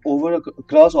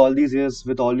across all these years,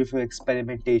 with all of your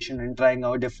experimentation and trying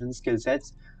out different skill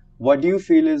sets, what do you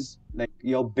feel is like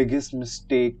your biggest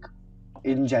mistake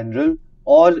in general?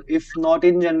 Or if not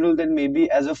in general, then maybe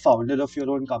as a founder of your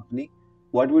own company,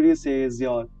 what would you say is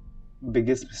your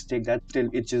biggest mistake that still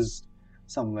itches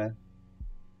somewhere?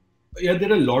 Yeah, there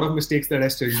are a lot of mistakes that I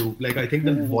still do. Like, I think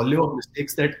the volume of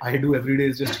mistakes that I do every day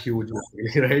is just huge,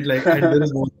 right? Like, and there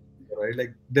is no, right?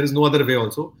 Like, there is no other way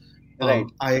also. Right.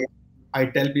 I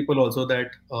tell people also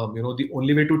that, the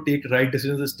only way to take right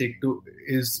decisions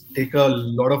is take a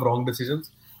lot of wrong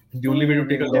decisions. The only way to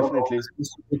take a lot of wrong decisions is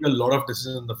to take a lot of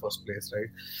decisions in the first place, right?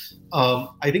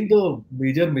 I think the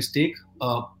major mistake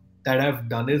that I've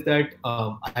done is that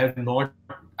I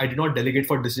did not delegate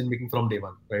for decision making from day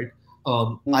one, right?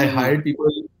 I hired people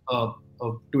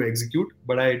to execute,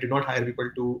 but I did not hire people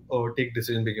to take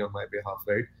decision making on my behalf,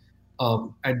 right?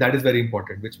 And that is very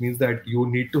important, which means that you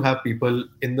need to have people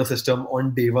in the system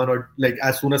on day one or like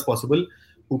as soon as possible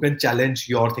who can challenge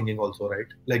your thinking also, right?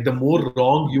 Like the more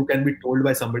wrong you can be told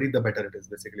by somebody, the better it is,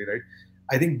 basically, right?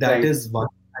 I think that is one.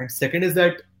 And second is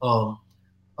that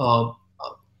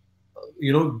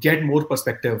get more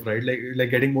perspective, right? Like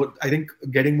getting more. I think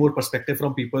getting more perspective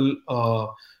from people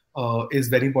is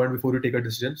very important before you take a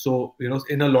decision. So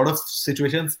in a lot of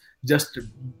situations, just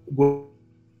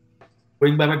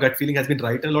going by my gut feeling has been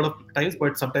right a lot of times,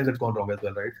 but sometimes it's gone wrong as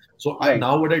well, right? So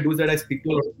now what I do is that I speak to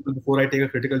a lot of people before I take a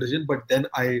critical decision, but then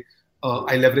I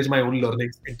leverage my own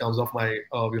learnings in terms of my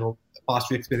past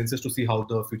few experiences to see how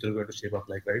the future is going to shape up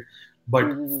like, right? But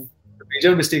the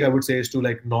major mistake I would say is to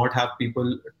like not have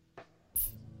people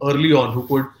early on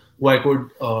who I could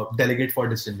delegate for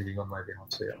decision making on my behalf.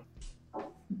 So yeah.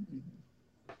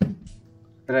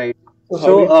 Right. So how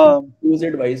So, do you use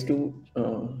advice to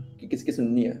कि किसकी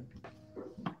सुननी है?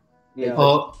 yeah.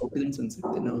 Opinion सुन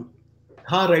सकते हैं ना?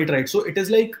 Right. So it is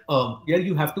like,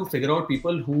 you have to figure out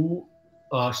people who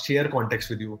share context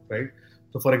with you, right?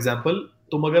 So for example,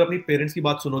 तुम अगर अपनी पेरेंट्स की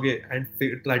बात सुनोगे and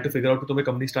try to figure out कि तुम्हें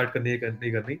कंपनी स्टार्ट करनी है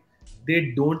नहीं करनी,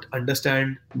 they don't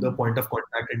understand the point of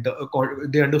contact and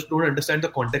don't understand the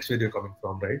context where you're coming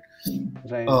from, right?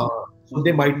 Right. So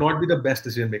they might not be the best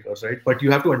decision makers, right? But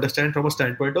you have to understand from a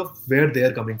standpoint of where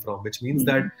they're coming from, which means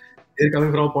that they're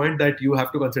coming from a point that you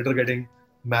have to consider getting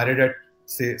married at,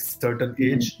 say, certain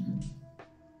age.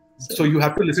 So you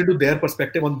have to listen to their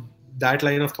perspective on that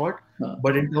line of thought.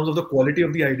 But in terms of the quality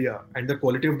of the idea and the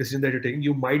quality of decision that you're taking,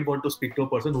 you might want to speak to a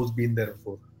person who's been there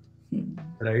before,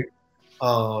 right?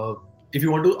 If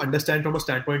you want to understand from a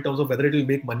standpoint in terms of whether it will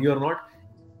make money or not,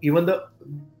 even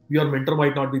your mentor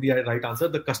might not be the right answer.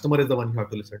 The customer is the one you have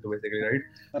to listen to, basically, right?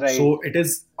 Right. So it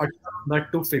is a tough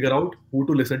nut to figure out who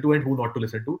to listen to and who not to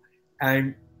listen to.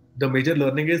 And the major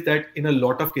learning is that in a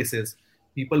lot of cases,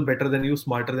 people better than you,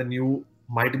 smarter than you,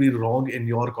 might be wrong in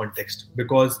your context,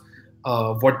 because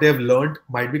what they've learned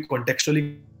might be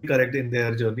contextually correct in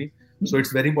their journey. So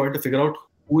it's very important to figure out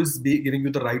who is giving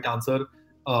you the right answer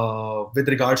with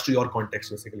regards to your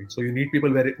context, basically. So you need people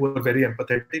who are very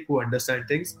empathetic, who understand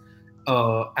things.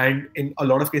 And in a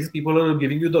lot of cases, people who are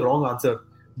giving you the wrong answer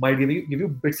might give you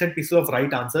bits and pieces of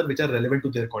right answer which are relevant to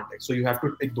their context. So you have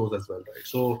to pick those as well, right?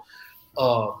 So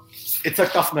it's a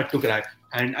tough nut to crack,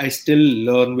 and I still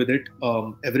learn with it.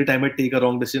 Every time I take a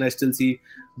wrong decision, I still see,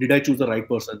 did I choose the right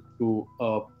person to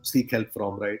seek help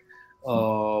from, right?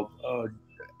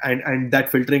 And that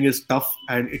filtering is tough,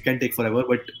 and it can take forever.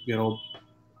 But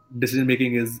decision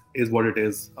making is what it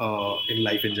is in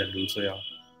life in general. So yeah.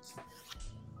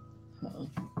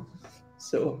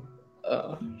 So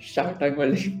Shark Tank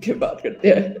वाले की बात करते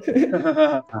हैं.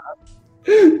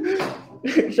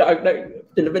 Shark Tank,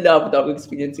 चलो पहले आप बताओ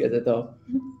experience कैसा था?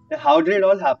 How did it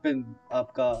all happen?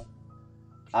 आपका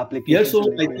application. Yeah, so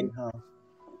I think.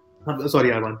 Sorry,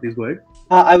 Arman, please go ahead.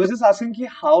 I was just asking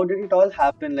how did it all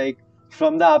happen? Like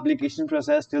from the application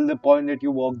process till the point that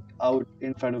you walked out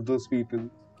in front of those people.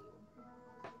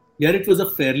 Yeah, it was a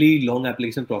fairly long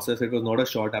application process. It was not a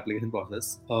short application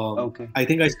process. Okay. I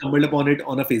think I stumbled upon it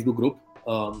on a Facebook group.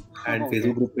 And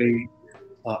Facebook group पे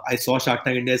I saw Shark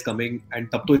Tank India is coming, and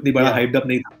तब तो इतनी बड़ा hyped up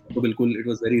नहीं था, तो बिल्कुल it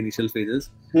was very initial phases.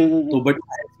 So but I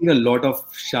have seen a lot of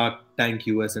Shark Tank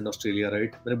US and Australia,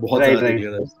 right? मैंने बहुत ज़्यादा देख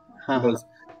लिया था. Because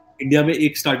इंडिया में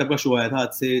एक स्टार्टअप का शो आया था आज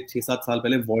से 6-7 साल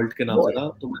पहले, वॉल्ट के नाम से था,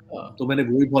 तो मैंने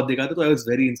वो भी बहुत देखा था. तो I was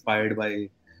very inspired by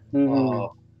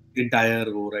entire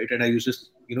वो, right? And I used to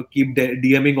keep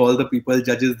DMing all the people,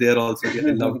 judges there also.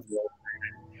 I loved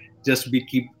just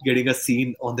keep getting a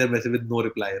scene on their message with no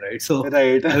reply, right? So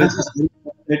right.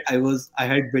 I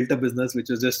had built a business which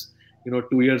was just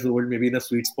 2 years old, maybe in a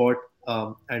sweet spot,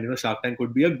 and Shark Tank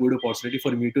could be a good opportunity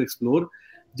for me to explore,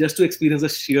 just to experience the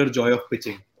sheer joy of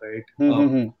pitching, right?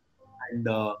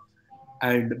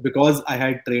 And because I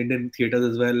had trained in theaters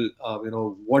as well,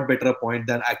 what better a point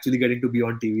than actually getting to be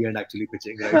on TV and actually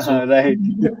pitching, right? So right.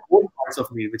 all parts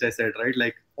of me, which I said, right,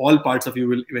 like all parts of you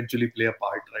will eventually play a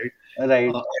part, right?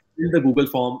 Right. I filled the Google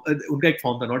form. Unka ek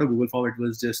form tha, not a Google form. It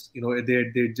was just,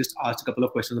 they just asked a couple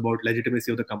of questions about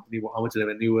legitimacy of the company, how much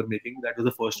revenue you were making. That was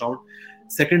the first round.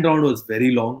 Second round was very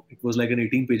long. It was like an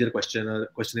 18-pager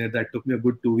questionnaire that took me a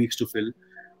good 2 weeks to fill.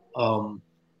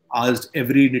 Asked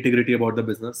every nitty-gritty about the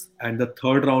business. And the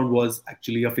third round was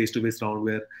actually a face-to-face round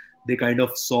where they kind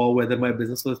of saw whether my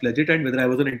business was legit and whether I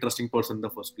was an interesting person in the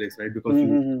first place, right? Because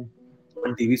you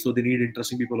on TV, so they need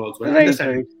interesting people also. Right.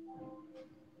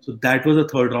 So that was the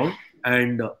third round,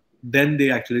 and then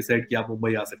they actually said कि आप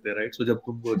मुंबई आ सकते हैं, right? So जब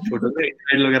तुम छोटे थे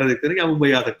internet वगैरह देखते हैं कि आप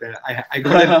मुंबई आ सकते हैं, I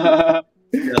got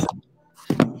it.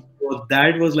 So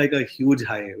that was like a huge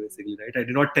high, basically, right? I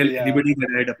did not tell anybody that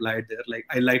I had applied there. Like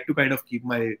I like to kind of keep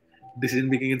my decision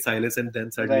making in silence, and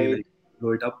then suddenly like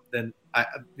blow it up. Then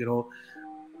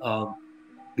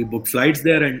we booked flights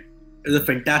there, and it was a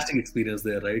fantastic experience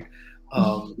there, right?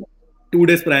 2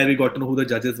 days prior, we got to know who the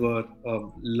judges were.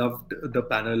 Loved the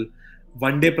panel.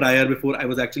 1 day prior, before I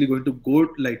was actually going to go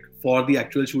like for the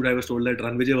actual shoot, I was told that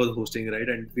Ranvijay was hosting, right?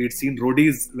 And we had seen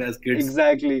roadies as kids.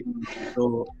 Exactly.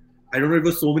 So I don't know. It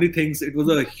was so many things. It was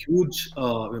a huge,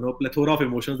 plethora of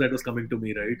emotions that was coming to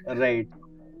me, right? Right.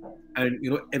 And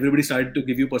everybody started to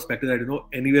give you perspective that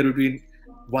anywhere between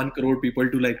 1 crore people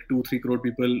to like 2-3 crore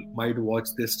people might watch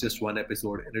this just one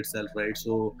episode in itself, right?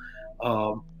 So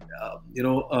I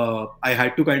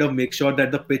had to kind of make sure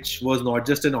that the pitch was not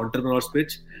just an entrepreneur's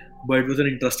pitch, but it was an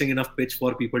interesting enough pitch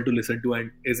for people to listen to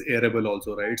and is airable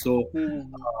also, right? So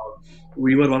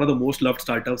we were one of the most loved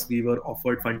startups. We were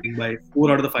offered funding by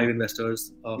 4 out of the 5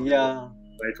 investors, Yeah.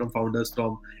 right, from founders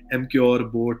from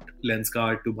MCure, Boat,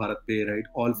 Lenskart to BharatPay, right?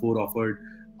 All 4 offered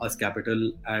us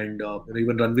capital, and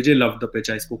even Ranvijay loved the pitch.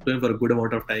 I spoke to him for a good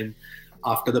amount of time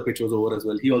after the pitch was over as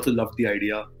well. He also loved the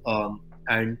idea,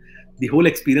 and the whole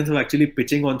experience of actually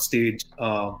pitching on stage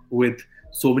with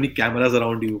so many cameras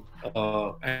around you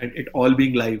and it all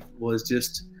being live was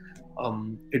just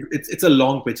it's a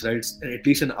long pitch, right? It's at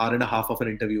least an hour and a half of an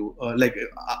interview, like an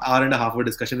hour and a half of a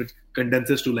discussion, which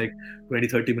condenses to like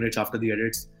 20-30 minutes after the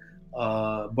edits,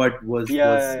 but was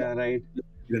right.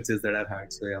 experiences that I've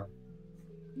had. So yeah.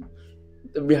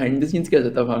 तो behind the scenes कैसा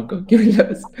था वहाँ का?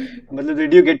 Curious. मतलब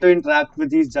did you get to interact with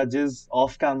these judges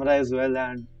off camera as well?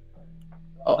 And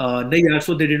no, yeah,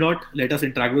 so they did not let us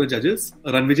interact with the judges.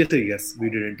 Ranvijay said yes, we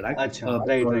did interact. Achha,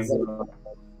 right.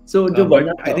 So but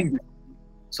I think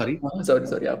sorry,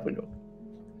 आप बोलो.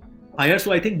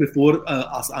 So I think before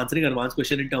us answering Arman's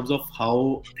question in terms of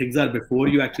how things are before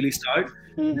you actually start,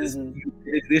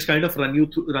 they just kind of run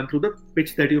through the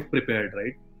pitch that you've prepared,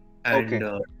 right? And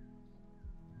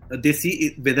they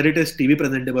see whether it is TV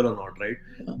presentable or not, right?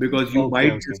 Because you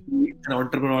might just be an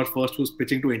entrepreneur first who's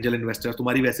pitching to angel investors.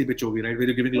 तुम्हारी वैसी pitch होगी, right? Where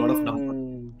you're giving a lot of numbers.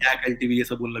 क्या LTV ये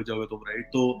सब बोलने लग जाओगे तुम, right?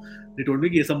 So they told me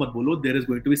कि ये सब मत बोलो. There is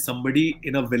going to be somebody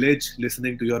in a village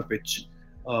listening to your pitch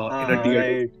in a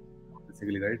deer,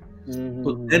 basically, right?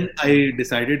 So then I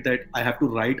decided that I have to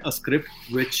write a script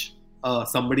which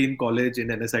somebody in college in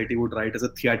NSIT would write as a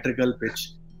theatrical pitch,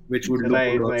 which would look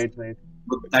good. Right.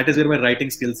 So that is where my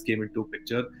writing skills came into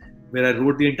picture, where I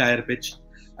wrote the entire pitch,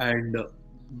 and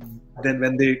then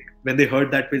when they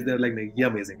heard that pitch, they were like, "Yeah,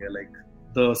 amazing!" Yeah, like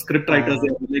the script writers, they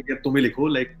were like, "तुम ही लिखो,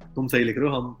 like तुम सही लिख रहे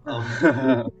हो, हम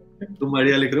तुम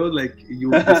बढ़िया लिख रहे हो, like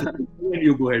you and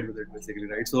you go ahead with it, basically,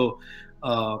 right?" So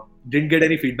didn't get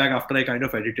any feedback after I kind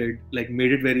of edited, like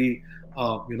made it very,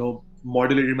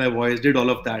 modulated my voice, did all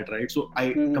of that, right? So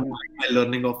I combined my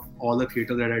learning of all the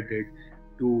theater that I did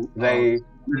to the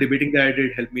debating that I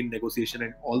did helped me in negotiation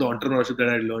and all the entrepreneurship that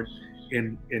I learned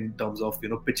in terms of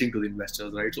pitching to the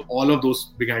investors, right? So all of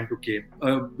those began to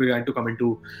come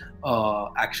into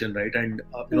action, right? And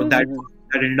that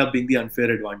ended up being the unfair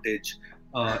advantage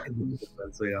in the business as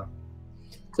well. So yeah.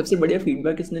 सबसे बढ़िया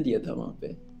feedback किसने दिया था वहाँ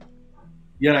पे?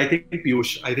 Yeah, I think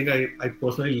Piyush. I think I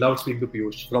personally loved speaking to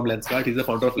Piyush from Lenskart. He's the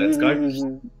founder of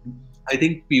Lenskart. I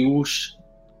think Piyush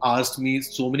asked me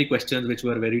so many questions which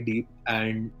were very deep,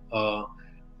 and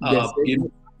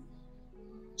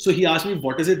so he asked me,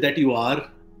 what is it that you are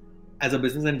as a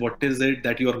business and what is it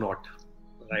that you are not,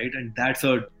 right? And that's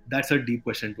a deep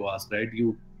question to ask, right?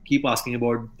 You keep asking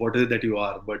about what is it that you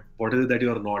are, but what is it that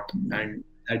you are not, and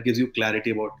that gives you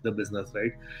clarity about the business,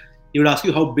 right? He would ask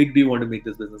you, how big do you want to make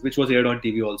this business, which was aired on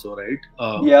TV also, right?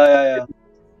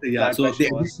 Yeah, so they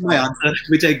missed my answer,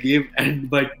 which I gave,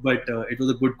 but it was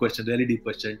a good question, really deep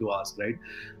question to ask, right?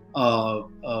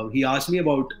 He asked me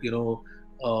about,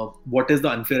 what is the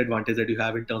unfair advantage that you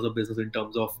have in terms of business, in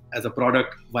terms of as a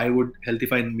product, why would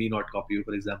Healthify and me not copy you,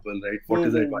 for example, right? What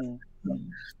is the advantage? He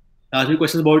asked me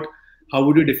questions about how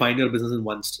would you define your business in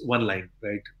one line,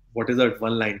 right? What is that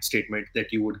one line statement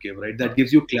that you would give, right? That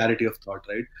gives you clarity of thought,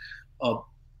 right?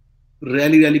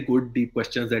 Really, really good deep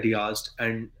questions that he asked,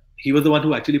 and he was the one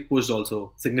who actually pushed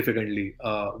also significantly,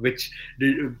 which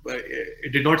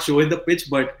did not show in the pitch,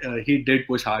 but he did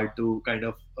push hard to kind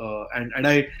of, and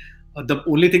I, the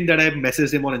only thing that I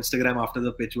messaged him on Instagram after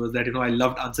the pitch was that, I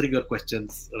loved answering your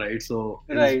questions, right? So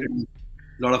it was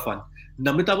a lot of fun.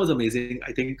 Namita was amazing.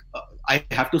 I think I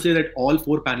have to say that all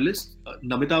 4 panelists,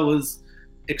 Namita was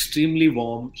extremely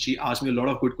warm. She asked me a lot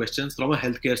of good questions from a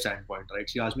healthcare standpoint, right?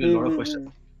 She asked me a lot of questions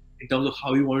in terms of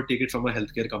how you want to take it from a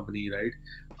healthcare company, right?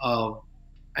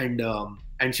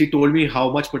 And she told me how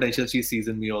much potential she sees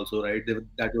in me also, right?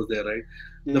 That was there, right?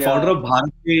 The founder of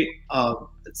BharatPay,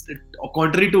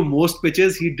 contrary to most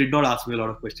pitches, he did not ask me a lot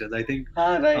of questions. I think he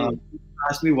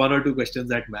asked me 1 or 2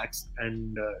 questions at max,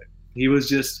 and he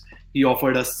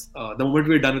offered us, the moment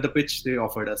we were done with the pitch, they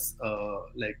offered us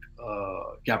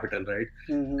capital, right?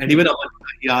 And even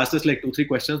he asked us like 2-3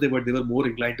 questions. They were more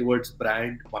inclined towards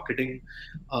brand, marketing,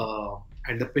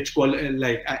 and the pitch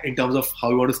like in terms of how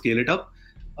we want to scale it up.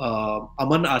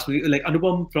 Aman asked me, like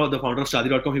Anupam, the founder of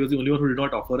Shadi.com, he was the only one who did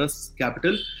not offer us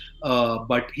capital,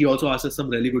 but he also asked us some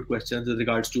really good questions with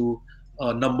regards to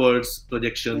numbers,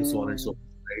 projections, so on and so forth,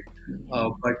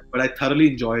 right? But I thoroughly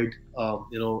enjoyed,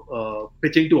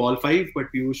 pitching to all 5, but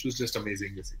Piyush was just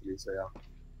amazing, basically. So yeah.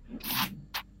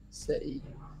 Say.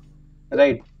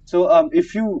 Right. So,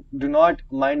 if you do not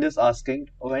mind us asking,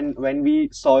 when we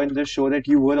saw in the show that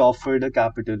you were offered a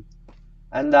capital,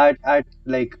 and that at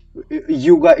like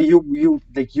you got you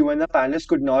like you and the panelists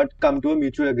could not come to a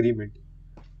mutual agreement.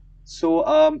 So,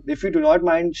 if you do not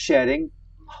mind sharing,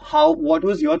 what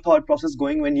was your thought process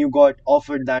going when you got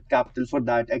offered that capital for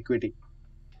that equity?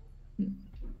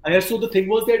 So the thing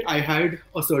was that I had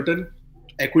a certain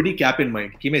equity cap in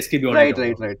mind कि मैं इसके beyond नहीं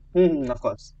Right, right, जाऊंगा. right. Of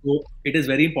course. So it is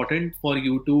very important for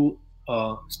you to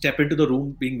step into the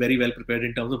room being very well prepared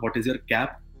in terms of what is your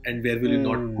cap and where will you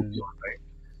not go beyond, right?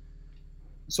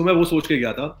 So मैं वो सोच के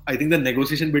गया था. I think the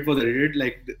negotiation bit was edited.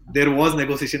 Like there was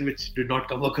negotiation which did not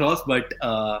come across, but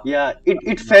Yeah,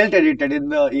 it felt edited in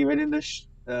the even in the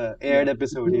aired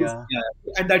episode. Yeah. yeah,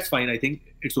 and that's fine. I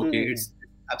think it's okay. It's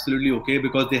absolutely okay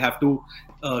because they have to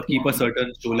keep a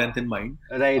certain show length in mind.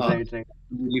 Right, right, right.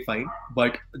 Really fine.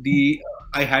 But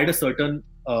I had a certain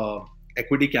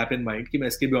equity cap in mind कि मैं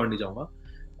इसके beyond नहीं जाऊंगा.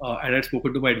 And I'd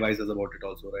spoken to my advisors about it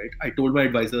also, right? I told my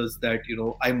advisors that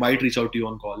I might reach out to you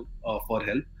on call for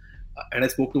help, and I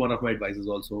spoke to one of my advisors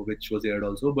also, which was aired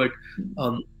also. But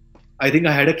I think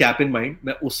I had a cap in mind.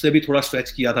 मैं उससे भी थोड़ा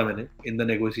stretch किया था मैंने in the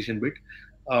negotiation bit.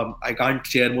 I can't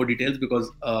share more details because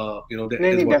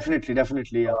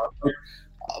definitely, yeah.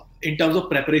 In terms of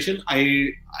preparation,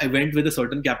 I went with a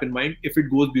certain cap in mind. If it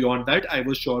goes beyond that, I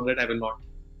was sure that I will not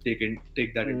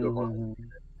take that into account.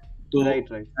 So right.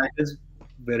 That is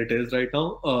where it is right now,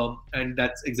 and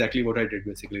that's exactly what I did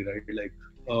basically, right? Like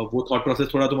वो thought process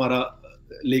थोड़ा तुम्हारा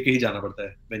लेके ही जाना पड़ता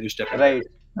है when you step in, right?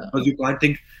 Because you can't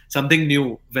think something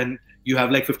new when you have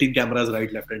like 15 cameras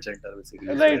right, left, and center basically.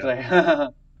 Right, so, yeah.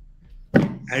 right.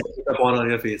 And put a pawn on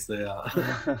your face, so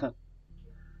yeah.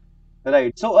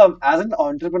 Right. So, as an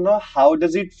entrepreneur, how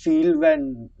does it feel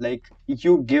when like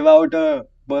you give out a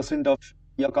percent of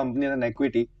your company as an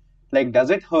equity? Like, does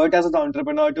it hurt as an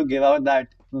entrepreneur to give out that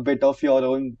bit of your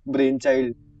own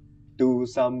brainchild to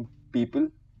some people?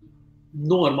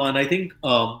 No, Arman. I think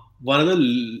one of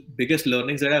the biggest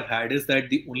learnings that I've had is that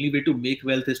the only way to make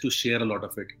wealth is to share a lot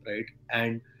of it, right?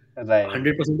 And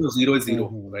 100% of zero is zero,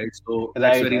 right? So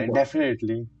that's very important.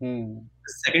 Definitely.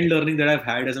 The second learning that I've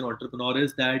had as an entrepreneur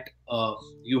is that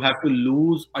you have to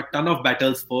lose a ton of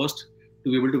battles first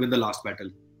to be able to win the last battle,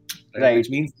 right? Which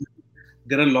means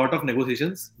there are a lot of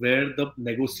negotiations where the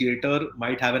negotiator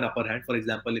might have an upper hand. For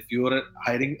example, if you are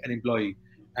hiring an employee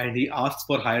and he asks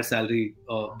for higher salary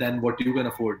than what you can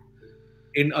afford,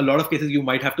 in a lot of cases you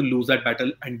might have to lose that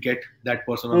battle and get that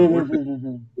person on board.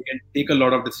 You can take a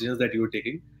lot of decisions that you're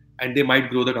taking, and they might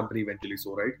grow the company eventually.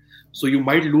 So, right? So you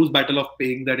might lose battle of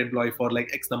paying that employee for like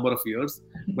X number of years,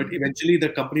 but eventually the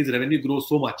company's revenue grows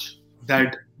so much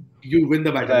that you win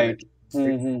the battle. Right.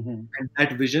 And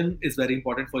that vision is very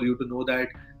important for you to know that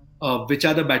which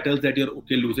are the battles that you're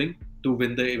okay losing to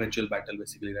win the eventual battle,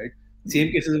 basically, right? Same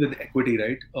cases with equity,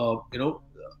 right?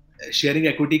 Sharing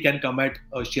equity can come at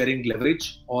sharing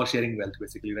leverage or sharing wealth,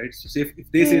 basically, right? So say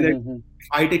if they say that if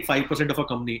I take 5% of a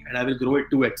company and I will grow it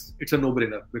 2x, it's a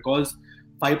no-brainer because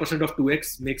 5% of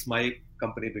 2x makes my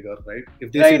company bigger, right?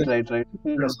 If they say that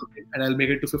and I'll make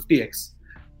it to 50x,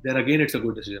 then again it's a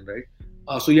good decision, right?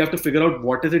 So you have to figure out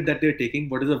what is it that they're taking,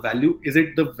 what is the value, is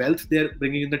it the wealth they're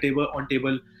bringing in the table,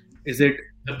 is it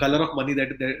the color of money that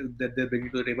they're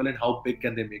bringing to the table, and how big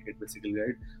can they make it, basically,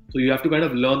 right? So you have to kind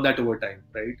of learn that over time,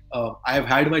 right? I have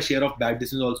had my share of bad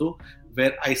decisions also,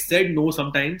 where I said no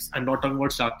sometimes. I'm not talking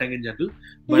about Shark Tank in general,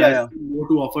 but I said no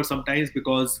to offer sometimes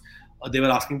because they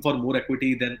were asking for more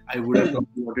equity than I would have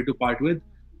probably wanted to part with,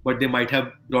 but they might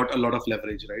have brought a lot of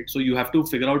leverage, right? So you have to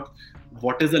figure out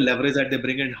what is the leverage that they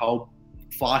bring and how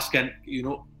fast can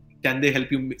they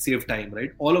help you save time,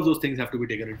 right? All of those things have to be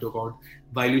taken into account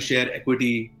while you share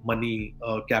equity, money,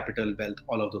 capital, wealth,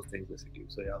 all of those things, basically.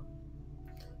 So yeah.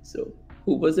 So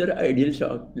who was your ideal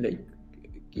shark? Like,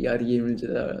 yaar ye mil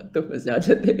jata to fas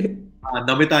jate.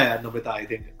 Namita, I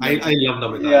think. I love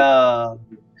Namita. Yeah.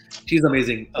 She's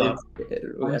amazing.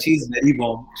 She's very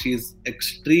warm. She's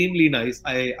extremely nice.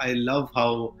 I love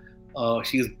how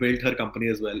she's built her company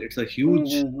as well. It's a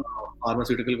huge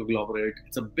pharmaceutical conglomerate.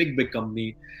 It's a big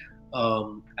company.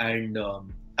 And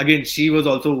again, she was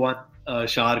also one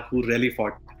shark who really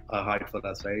fought hard for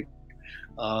us, right?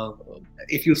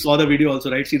 If you saw the video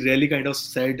also, right, she really kind of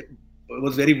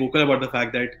was very vocal about the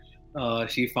fact that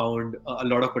she found a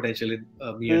lot of potential in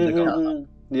me and the company.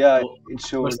 Yeah, so it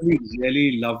shows. I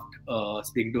really loved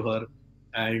speaking to her,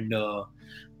 and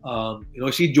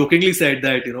she jokingly said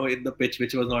that in the pitch,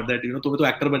 which was not that तुम्हें तो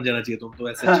actor बन जाना चाहिए, तुम तो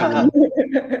ऐसे अच्छा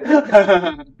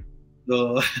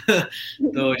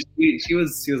So she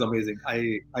was amazing.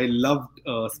 I loved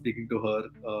speaking to her.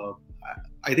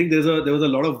 I think there was a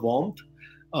lot of warmth,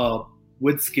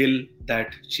 with skill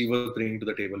that she was bringing to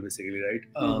the table, basically, right?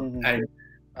 And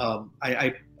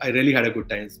I really had a good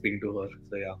time speaking to her.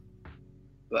 So yeah.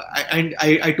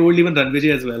 I told even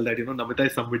Ranvijay as well that Namita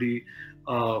is somebody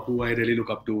who I really look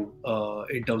up to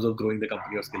in terms of growing the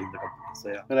company or scaling the company. So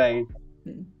yeah. Right.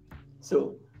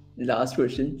 So last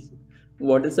question: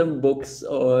 what are some books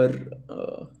or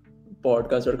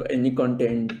podcasts or any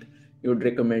content you would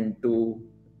recommend to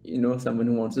someone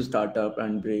who wants to start up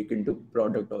and break into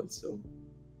product also?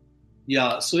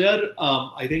 Yeah. So yeah,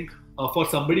 I think for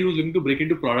somebody who's looking to break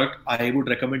into product, I would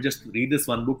recommend just read this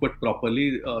one book, but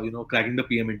properly, Cracking the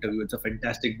PM Interview. It's a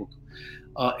fantastic book.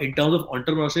 In terms of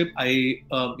entrepreneurship,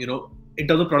 in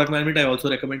terms of product management, I also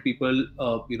recommend people,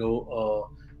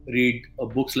 read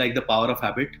books like The Power of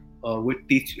Habit, which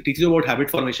teaches you about habit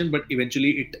formation, but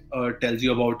eventually it tells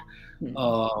you about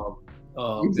how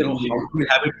to build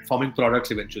habit forming products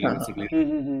eventually, basically.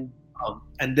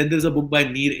 And then there's a book by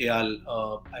Neer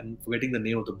Eyal. I'm forgetting the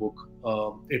name of the book.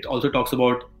 It also talks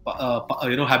about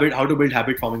habit, how to build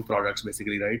habit forming products,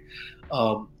 basically, right?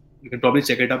 You can probably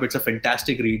check it up. It's a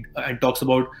fantastic read and talks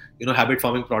about habit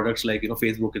forming products like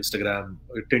Facebook, Instagram,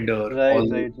 Tinder.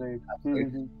 Right.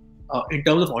 In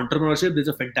terms of entrepreneurship, there's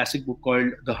a fantastic book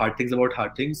called The Hard Things About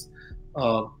Hard Things.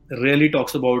 Really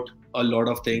talks about a lot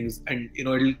of things, and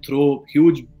it'll throw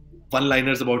huge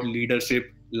one-liners about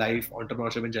leadership, life,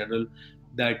 entrepreneurship in general,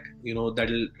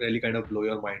 that'll really kind of blow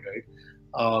your mind, right?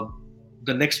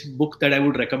 The next book that I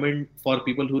would recommend for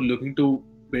people who are looking to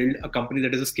build a company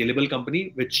that is a scalable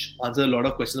company, which answers a lot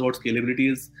of questions about scalability,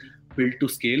 is Built to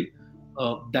Scale.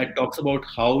 That talks about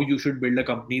how you should build a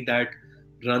company that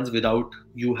runs without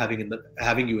you having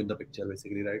you in the picture,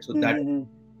 basically, right? So that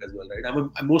as well,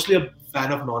 right? I'm mostly a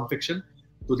fan of non-fiction,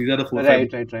 so these are the 4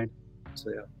 Right. So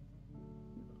yeah.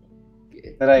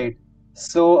 Okay. Right.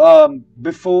 So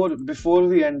before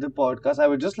we end the podcast, I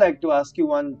would just like to ask you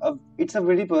one. It's a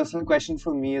very personal question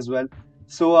for me as well.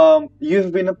 So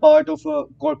you've been a part of a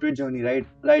corporate journey, right?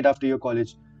 Right after your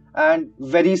college, and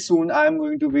very soon I'm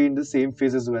going to be in the same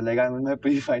phase as well. Like I'm in my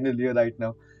pre-final year right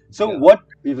now. So Yeah.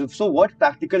 what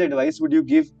practical advice would you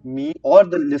give me or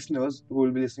the listeners who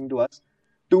will be listening to us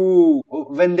to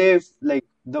when they like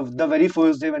the very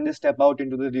first day when they step out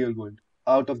into the real world,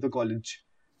 out of the college?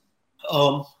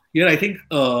 I think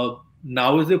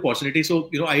now is the opportunity. So,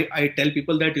 I tell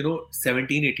people that,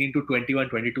 17, 18 to 21,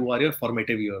 22 are your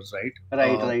formative years, right?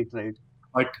 Right.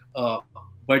 But,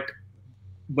 but,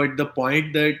 but the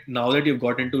point that now that you've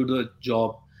got into the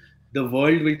job, the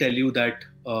world will tell you that,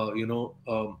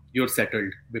 you're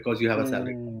settled because you have a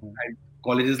salary. And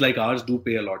colleges like ours do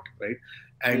pay a lot, right?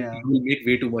 And Yeah. you will make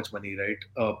way too much money, right?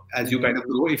 As you kind of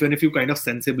grow, even if you kind of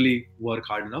sensibly work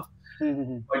hard enough.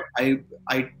 But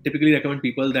I typically recommend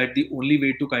people that the only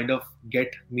way to kind of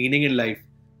get meaning in life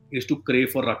is to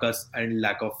crave for ruckus and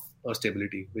lack of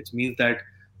stability, which means that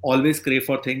always crave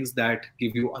for things that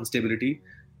give you instability.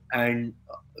 And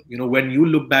when you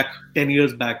look back 10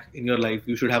 years back in your life,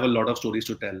 you should have a lot of stories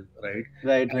to tell, right?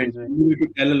 Right. And the only way to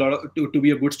tell a lot of, to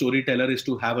be a good storyteller is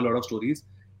to have a lot of stories,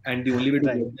 and the only way to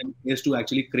get them is to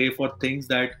actually crave for things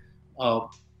that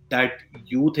that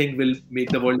you think will make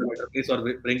the world a better place or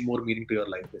will bring more meaning to your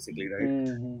life, basically, right?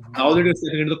 Now that you're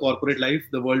stepping into the corporate life,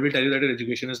 the world will tell you that your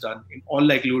education is done. In all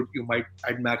likelihood, you might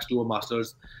at max do a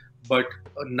master's, but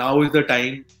now is the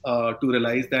time to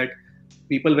realize that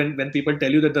when people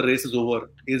tell you that the race is over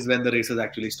is when the race has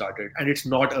actually started, and it's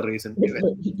not a race in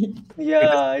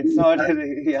Yeah, it's not.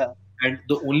 Yeah. And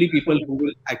the only people who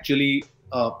will actually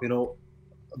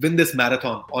win this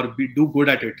marathon or do good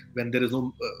at it when there is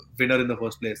no winner in the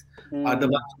first place are the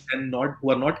ones who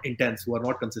are not intense, who are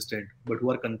not consistent, but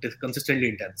who are consistently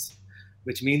intense,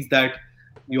 which means that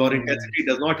your intensity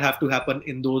does not have to happen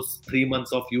in those 3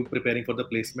 months of you preparing for the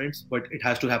placements, but it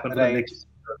has to happen for the next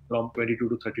from 22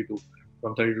 to 32,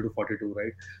 from 32 to 42,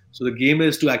 right? So the game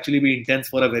is to actually be intense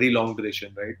for a very long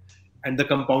duration, right? And the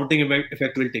compounding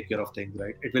effect will take care of things,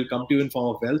 right? It will come to you in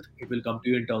form of wealth. It will come to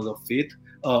you in terms of faith,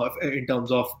 in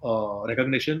terms of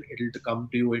recognition. It will come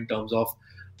to you in terms of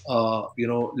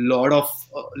lot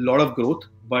of growth.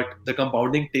 But the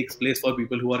compounding takes place for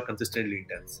people who are consistently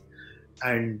intense,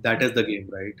 and that is the game,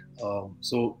 right?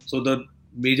 So the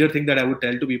major thing that I would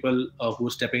tell to people who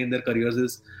are stepping in their careers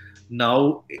is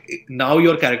now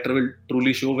your character will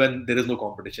truly show when there is no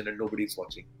competition and nobody is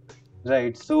watching.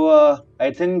 Right. So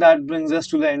I think that brings us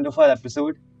to the end of our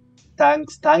episode.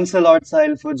 Thanks a lot,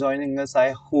 Sahil, for joining us.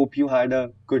 I hope you had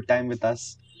a good time with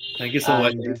us. Thank you so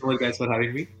much. Thank you so much, guys, for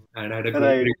having me. And I had a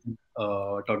great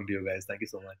talking to you guys. Thank you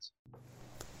so much.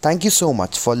 Thank you so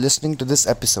much for listening to this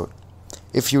episode.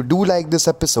 If you do like this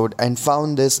episode and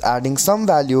found this adding some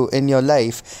value in your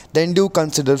life, then do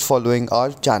consider following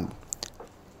our channel.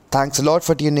 Thanks a lot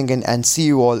for tuning in and see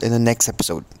you all in the next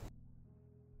episode.